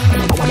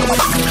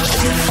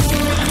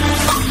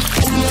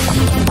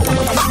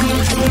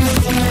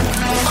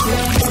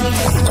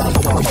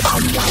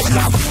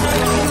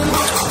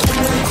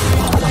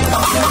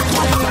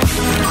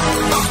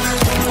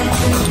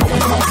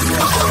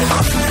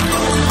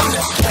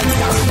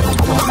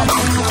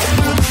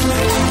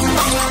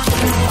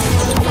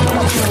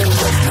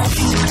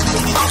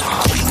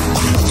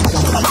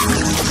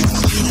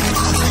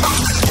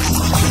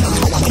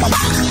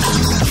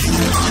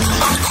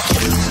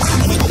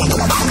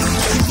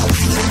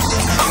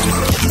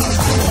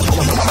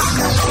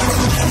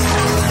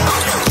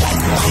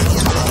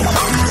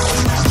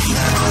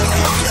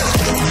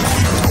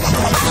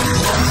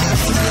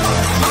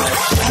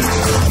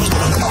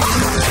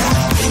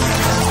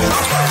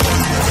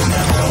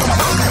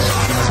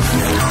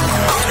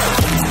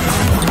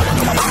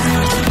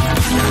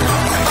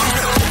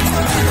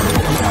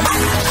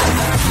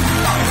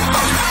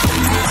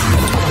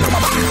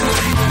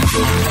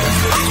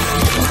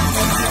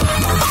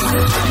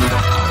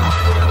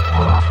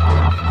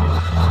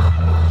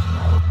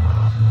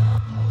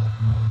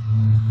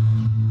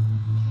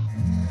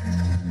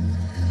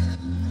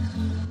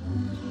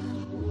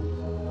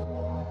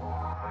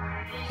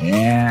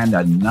 And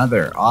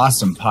another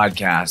awesome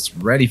podcast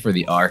ready for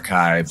the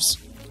archives.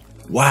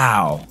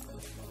 Wow.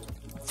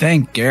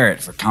 Thank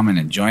Garrett for coming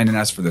and joining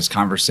us for this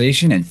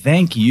conversation. And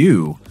thank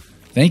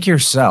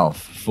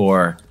yourself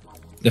for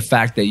the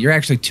fact that you're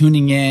actually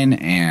tuning in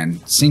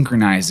and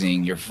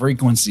synchronizing your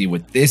frequency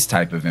with this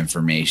type of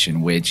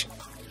information, which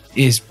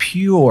is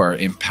pure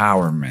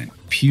empowerment,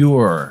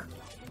 pure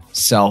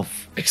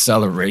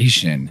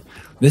self-acceleration.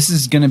 This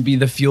is going to be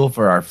the fuel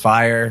for our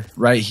fire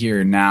right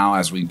here now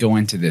as we go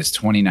into this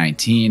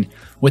 2019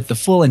 with the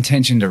full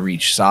intention to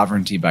reach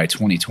sovereignty by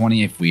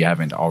 2020 if we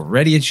haven't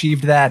already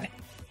achieved that.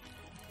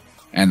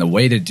 And the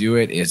way to do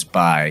it is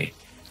by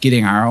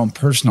getting our own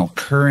personal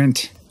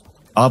current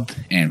up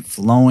and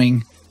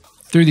flowing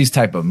through these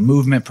type of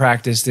movement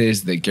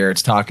practices that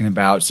Garrett's talking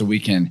about so we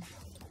can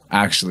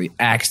actually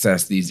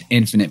access these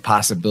infinite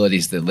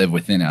possibilities that live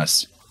within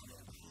us.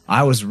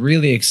 I was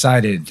really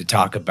excited to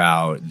talk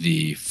about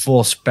the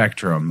full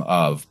spectrum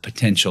of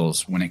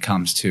potentials when it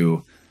comes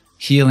to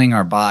healing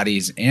our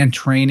bodies and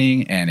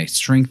training and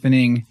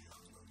strengthening.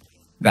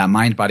 That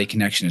mind-body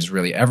connection is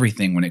really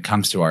everything when it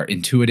comes to our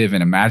intuitive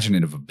and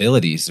imaginative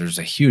abilities. There's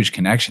a huge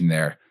connection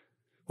there.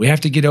 We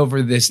have to get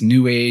over this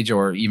new age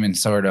or even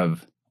sort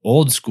of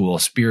old school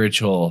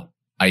spiritual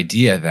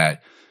idea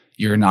that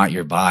you're not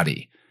your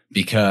body,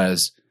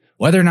 because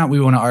whether or not we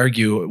want to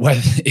argue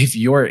whether if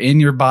you're in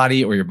your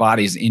body or your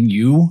body's in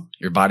you,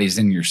 your body's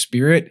in your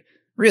spirit,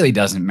 really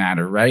doesn't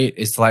matter, right?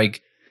 It's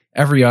like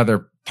every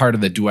other part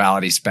of the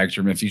duality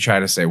spectrum. If you try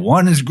to say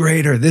one is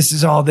greater, this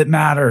is all that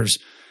matters,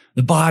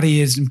 the body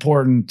is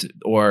important,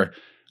 or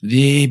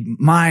the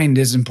mind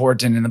is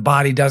important and the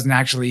body doesn't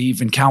actually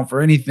even count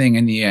for anything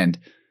in the end.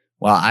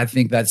 Well, I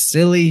think that's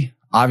silly.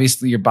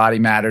 Obviously, your body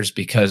matters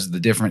because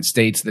the different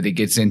states that it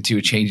gets into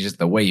changes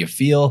the way you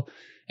feel.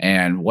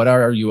 And what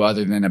are you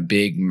other than a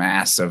big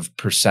mass of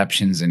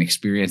perceptions and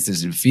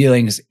experiences and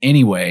feelings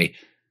anyway,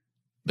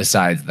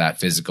 besides that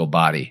physical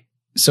body?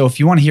 So if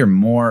you want to hear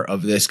more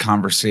of this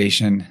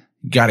conversation,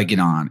 you got to get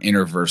on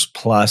InnerVerse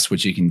Plus,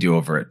 which you can do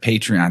over at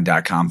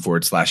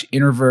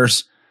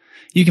patreon.com/InnerVerse.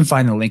 You can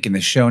find the link in the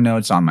show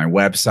notes on my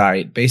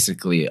website,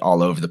 basically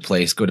all over the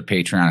place. Go to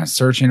Patreon and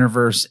search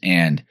InnerVerse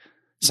and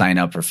sign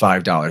up for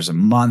 $5 a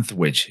month,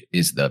 which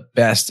is the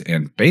best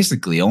and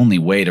basically only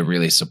way to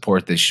really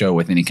support this show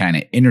with any kind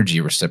of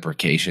energy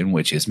reciprocation,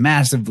 which is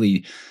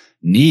massively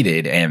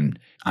needed, and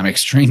I'm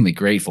extremely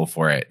grateful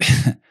for it.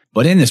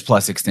 But in this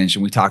Plus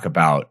extension, we talk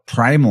about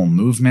primal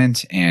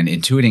movement and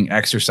intuiting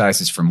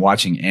exercises from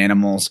watching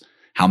animals,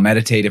 how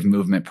meditative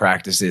movement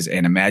practices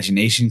and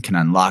imagination can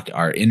unlock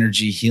our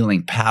energy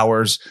healing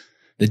powers,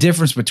 the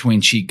difference between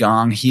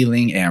Qigong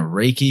healing and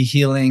Reiki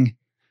healing,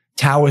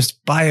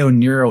 Taoist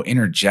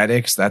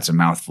bioneuroenergetics. That's a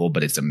mouthful,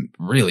 but it's a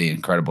really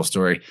incredible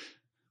story.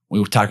 We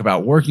will talk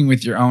about working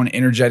with your own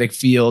energetic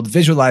field,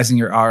 visualizing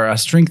your aura,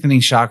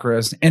 strengthening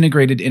chakras,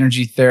 integrated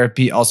energy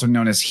therapy, also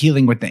known as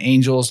healing with the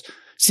angels,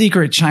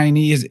 secret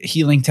Chinese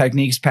healing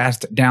techniques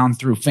passed down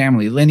through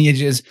family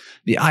lineages,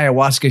 the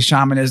ayahuasca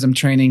shamanism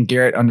training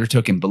Garrett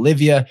undertook in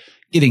Bolivia,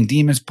 getting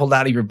demons pulled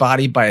out of your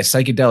body by a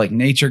psychedelic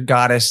nature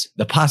goddess,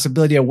 the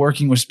possibility of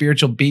working with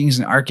spiritual beings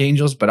and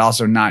archangels, but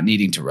also not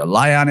needing to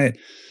rely on it,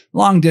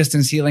 long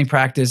distance healing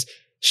practice,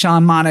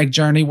 shamanic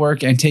journey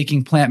work, and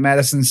taking plant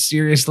medicine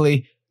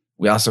seriously.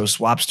 We also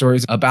swap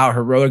stories about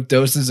heroic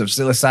doses of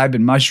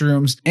psilocybin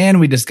mushrooms, and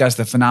we discuss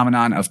the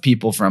phenomenon of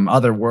people from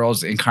other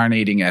worlds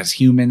incarnating as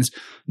humans,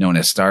 known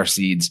as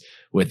starseeds,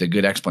 with a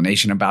good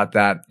explanation about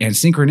that. And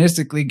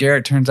synchronistically,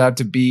 Garrett turns out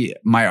to be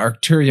my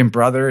Arcturian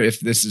brother,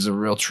 if this is a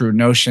real true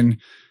notion.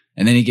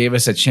 And then he gave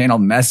us a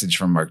channeled message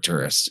from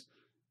Arcturus.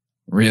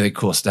 Really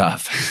cool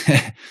stuff.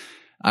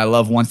 I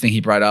love one thing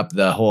he brought up,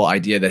 the whole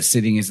idea that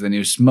sitting is the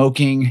new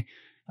smoking.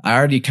 I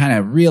already kind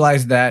of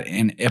realized that,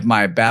 and at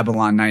my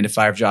Babylon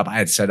 9-to-5 job, I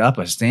had set up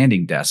a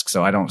standing desk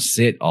so I don't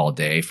sit all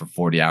day for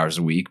 40 hours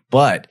a week.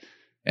 But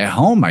at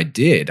home, I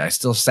did. I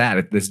still sat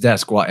at this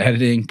desk while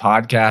editing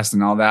podcasts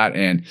and all that.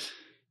 And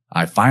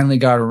I finally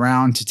got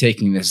around to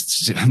taking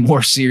this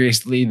more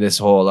seriously, this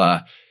whole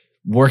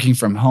working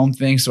from home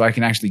thing, so I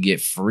can actually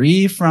get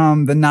free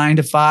from the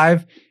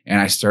 9-to-5.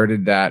 And I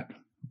started that,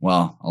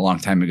 well, a long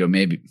time ago,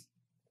 maybe.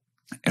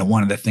 And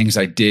one of the things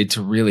I did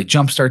to really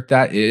jumpstart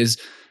that is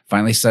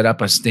finally set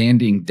up a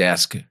standing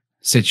desk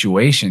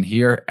situation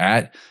here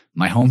at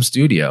my home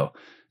studio.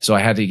 So I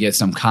had to get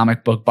some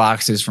comic book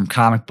boxes from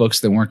comic books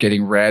that weren't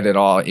getting read at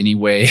all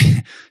anyway,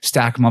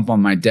 stack them up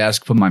on my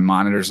desk, put my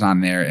monitors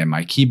on there and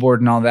my keyboard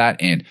and all that.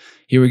 And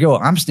here we go.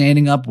 I'm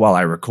standing up while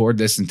I record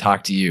this and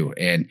talk to you.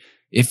 And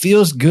it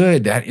feels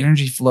good. That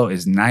energy flow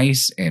is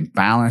nice and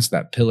balanced.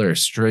 That pillar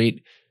is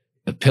straight.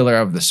 The pillar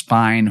of the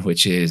spine,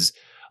 which is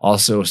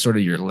also sort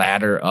of your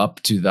ladder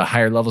up to the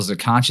higher levels of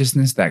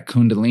consciousness, that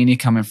kundalini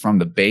coming from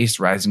the base,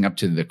 rising up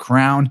to the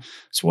crown.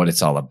 It's what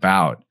it's all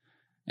about.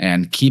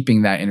 And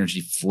keeping that energy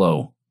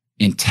flow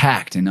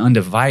intact and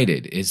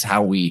undivided is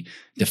how we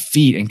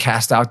defeat and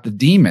cast out the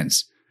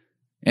demons.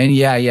 And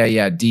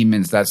yeah,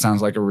 demons, that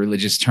sounds like a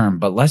religious term,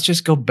 but let's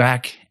just go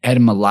back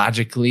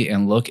etymologically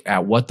and look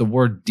at what the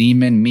word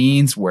demon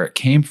means, where it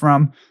came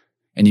from.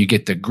 And you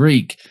get the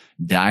Greek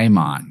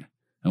daimon.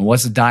 And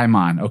what's a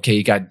daimon? Okay,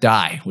 you got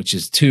dai, which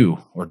is two,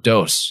 or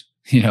dos.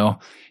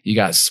 You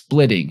got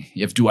splitting.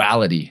 You have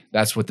duality.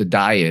 That's what the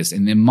dai is.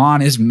 And then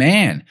mon is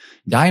man,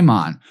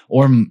 daimon,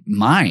 or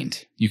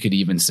mind, you could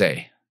even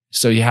say.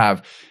 So you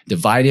have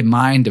divided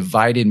mind,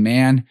 divided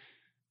man,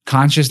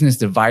 consciousness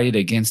divided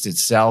against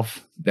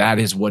itself. That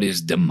is what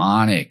is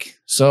demonic.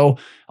 So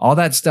all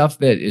that stuff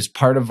that is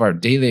part of our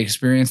daily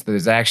experience that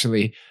is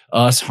actually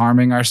us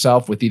harming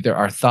ourselves with either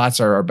our thoughts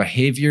or our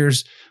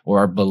behaviors or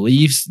our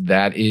beliefs,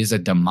 that is a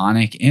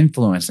demonic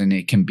influence, and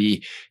it can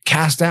be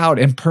cast out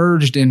and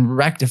purged and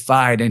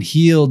rectified and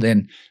healed,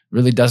 and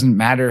really doesn't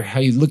matter how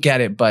you look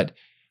at it. But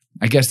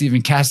I guess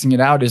even casting it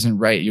out isn't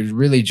right. You're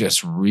really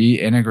just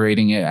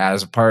reintegrating it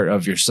as a part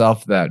of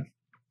yourself that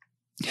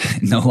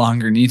no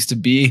longer needs to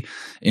be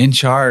in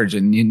charge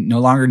and no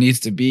longer needs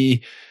to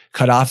be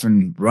cut off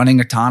and running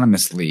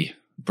autonomously.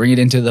 Bring it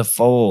into the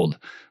fold.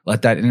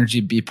 Let that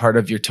energy be part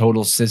of your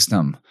total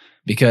system,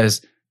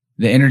 because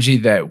the energy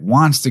that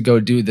wants to go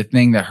do the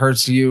thing that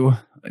hurts you,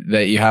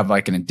 that you have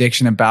like an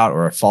addiction about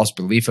or a false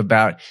belief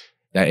about,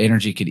 that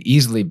energy could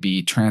easily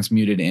be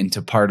transmuted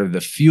into part of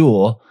the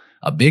fuel,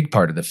 a big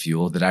part of the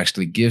fuel that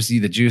actually gives you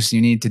the juice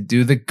you need to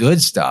do the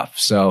good stuff.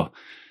 So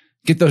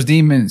get those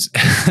demons.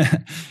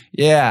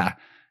 Yeah.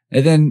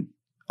 And then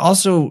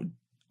also,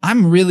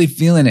 I'm really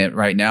feeling it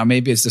right now.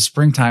 Maybe it's the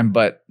springtime,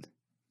 but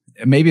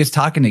maybe it's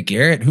talking to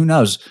Garrett. Who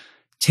knows?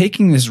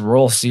 Taking this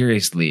role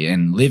seriously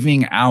and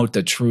living out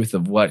the truth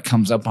of what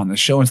comes up on the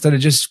show instead of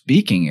just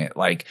speaking it.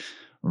 Like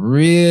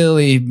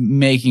really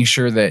making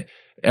sure that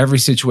every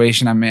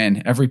situation I'm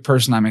in, every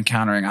person I'm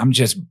encountering, I'm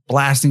just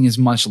blasting as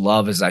much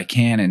love as I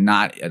can and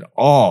not at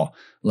all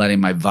letting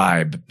my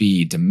vibe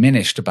be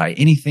diminished by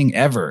anything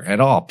ever at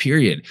all,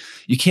 period.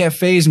 You can't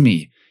phase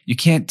me. You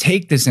can't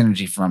take this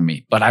energy from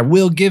me, but I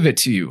will give it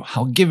to you.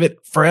 I'll give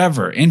it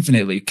forever,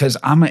 infinitely, because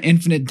I'm an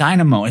infinite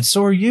dynamo and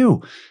so are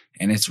you.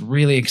 And it's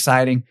really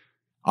exciting.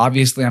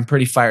 Obviously, I'm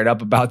pretty fired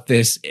up about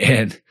this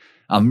and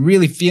I'm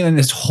really feeling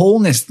this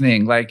wholeness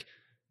thing. Like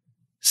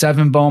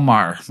Seven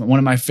Bomar, one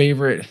of my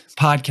favorite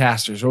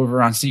podcasters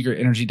over on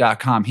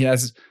secretenergy.com. He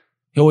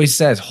always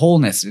says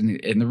wholeness.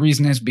 And the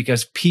reason is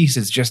because peace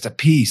is just a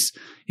piece.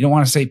 You don't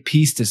want to say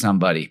peace to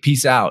somebody.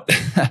 Peace out.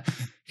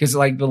 Because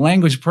like the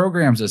language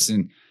programs us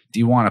in, do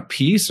you want a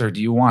piece or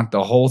do you want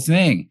the whole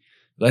thing?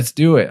 Let's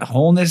do it.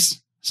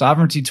 Wholeness,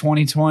 sovereignty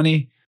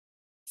 2020.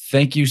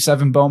 Thank you,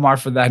 Seven Bomar,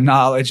 for that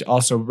knowledge.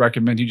 Also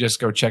recommend you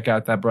just go check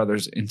out that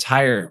brother's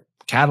entire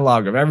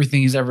catalog of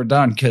everything he's ever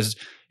done, because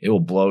it will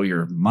blow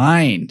your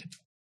mind.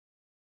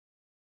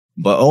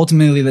 But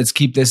ultimately, let's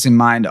keep this in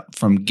mind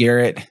from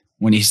Garrett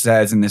when he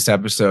says in this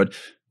episode,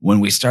 when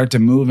we start to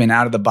move in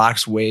out of the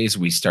box ways,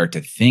 we start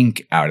to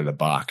think out of the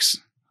box.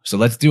 So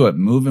let's do it.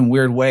 Move in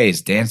weird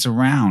ways, dance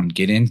around,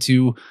 get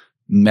into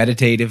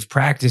meditative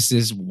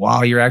practices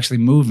while you're actually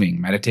moving,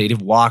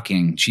 meditative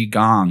walking,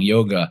 qigong,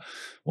 yoga,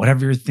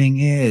 whatever your thing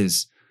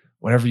is,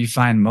 whatever you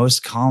find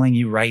most calling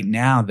you right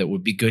now that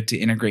would be good to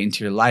integrate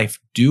into your life.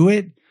 Do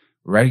it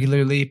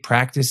regularly,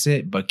 practice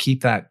it, but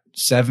keep that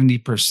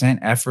 70%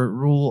 effort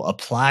rule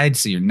applied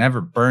so you're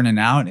never burning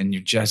out and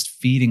you're just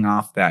feeding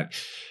off that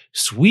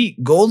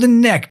sweet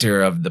golden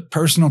nectar of the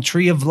personal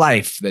tree of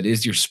life that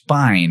is your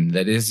spine,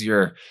 that is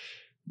your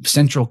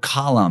central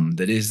column,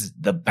 that is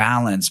the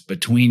balance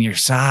between your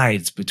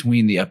sides,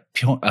 between the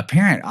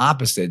apparent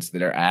opposites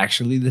that are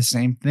actually the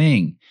same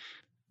thing.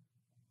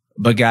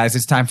 But guys,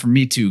 it's time for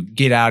me to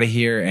get out of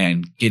here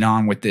and get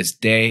on with this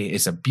day.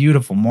 It's a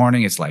beautiful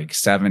morning. It's like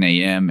 7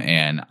 a.m.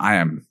 and I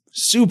am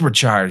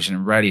supercharged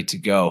and ready to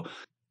go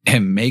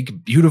and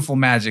make beautiful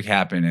magic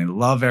happen and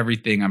love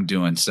everything I'm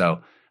doing.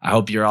 So I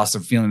hope you're also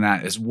feeling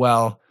that as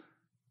well.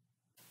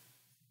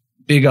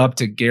 Big up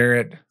to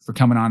Garrett for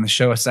coming on the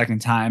show a second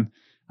time.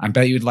 I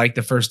bet you'd like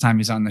the first time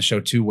he's on the show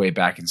too, way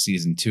back in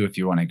season 2. If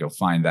you want to go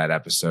find that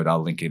episode,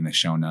 I'll link it in the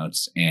show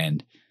notes.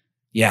 And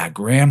yeah,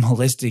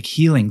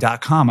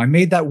 GrahamHolisticHealing.com. I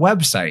made that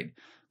website.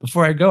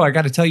 Before I go, I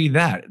got to tell you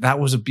that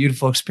was a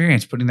beautiful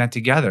experience putting that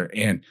together.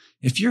 And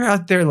if you're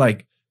out there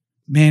like,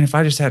 man, if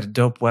I just had a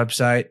dope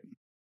website,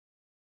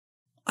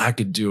 I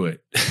could do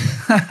it.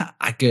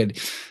 I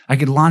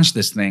could launch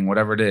this thing,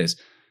 whatever it is.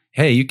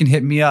 Hey, you can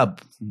hit me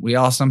up. We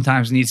all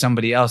sometimes need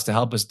somebody else to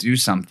help us do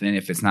something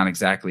if it's not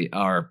exactly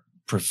our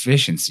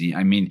proficiency.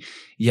 I mean,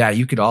 yeah,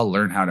 you could all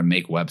learn how to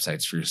make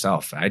websites for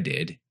yourself. I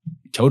did.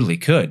 Totally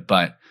could,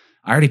 but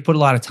I already put a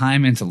lot of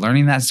time into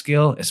learning that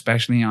skill,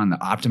 especially on the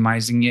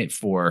optimizing it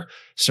for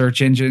search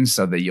engines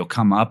so that you'll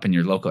come up in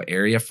your local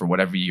area for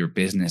whatever your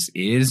business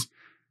is.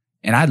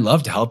 And I'd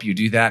love to help you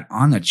do that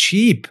on the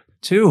cheap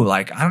too.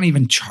 Like I don't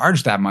even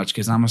charge that much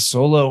because I'm a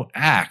solo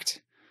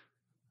act.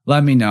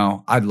 Let me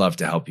know. I'd love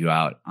to help you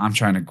out. I'm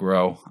trying to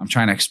grow. I'm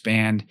trying to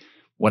expand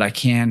what I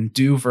can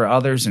do for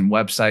others, and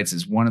websites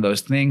is one of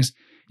those things.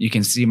 You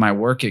can see my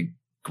work at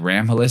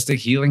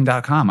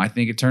GrahamHolisticHealing.com. I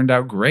think it turned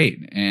out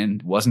great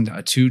and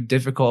wasn't too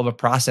difficult of a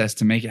process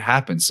to make it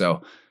happen.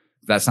 So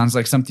if that sounds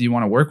like something you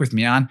want to work with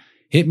me on,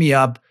 hit me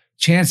up,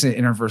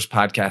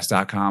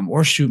 chance@InnerVersePodcast.com,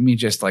 or shoot me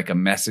just like a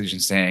message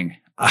and saying,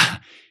 I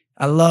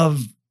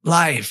love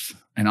life.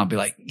 And I'll be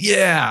like,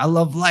 yeah, I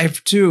love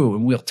life too.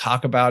 And we'll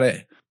talk about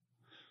it.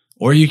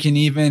 Or you can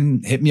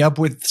even hit me up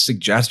with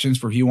suggestions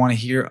for who you want to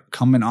hear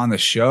coming on the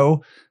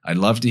show. I'd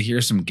love to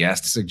hear some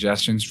guest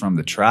suggestions from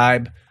the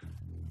tribe.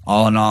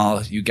 All in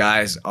all, you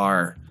guys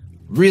are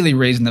really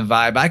raising the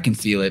vibe. I can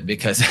feel it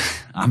because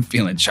I'm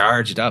feeling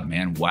charged up,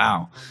 man.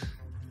 Wow.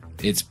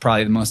 It's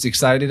probably the most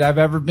excited I've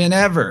ever been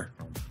ever.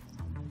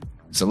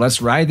 So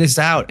let's ride this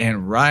out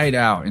and ride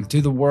out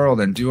into the world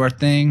and do our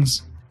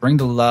things. Bring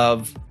the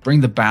love,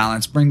 bring the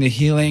balance, bring the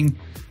healing,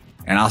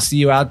 and I'll see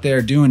you out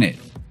there doing it.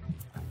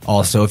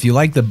 Also, if you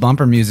like the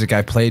bumper music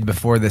I played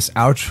before this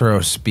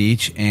outro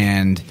speech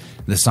and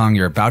the song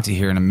you're about to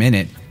hear in a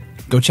minute,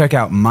 go check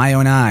out My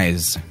Own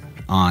Eyes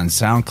on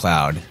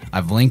SoundCloud.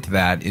 I've linked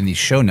that in the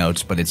show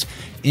notes, but it's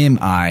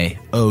MIOWNIZE.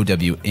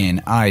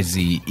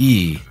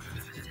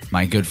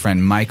 My good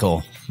friend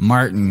Michael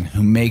Martin,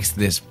 who makes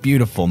this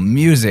beautiful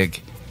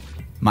music.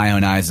 My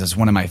Own Eyes is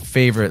one of my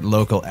favorite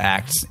local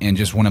acts and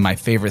just one of my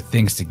favorite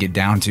things to get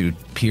down to,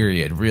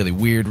 period. Really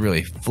weird,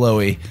 really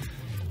flowy,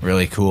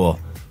 really cool.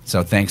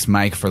 So thanks,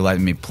 Mike, for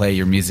letting me play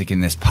your music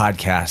in this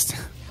podcast.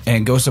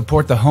 And go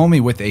support the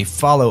homie with a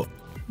follow.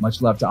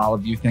 Much love to all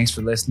of you. Thanks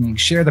for listening.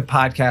 Share the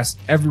podcast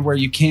everywhere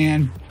you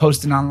can.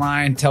 Post it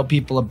online. Tell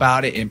people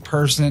about it in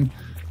person.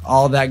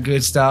 All that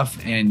good stuff.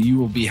 And you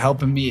will be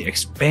helping me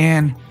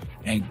expand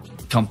and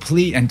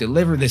complete and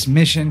deliver this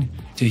mission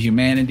to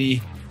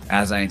humanity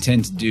as I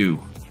intend to do.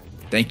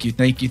 Thank you,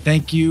 thank you,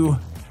 thank you.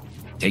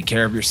 Take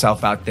care of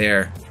yourself out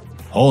there.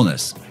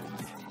 Wholeness.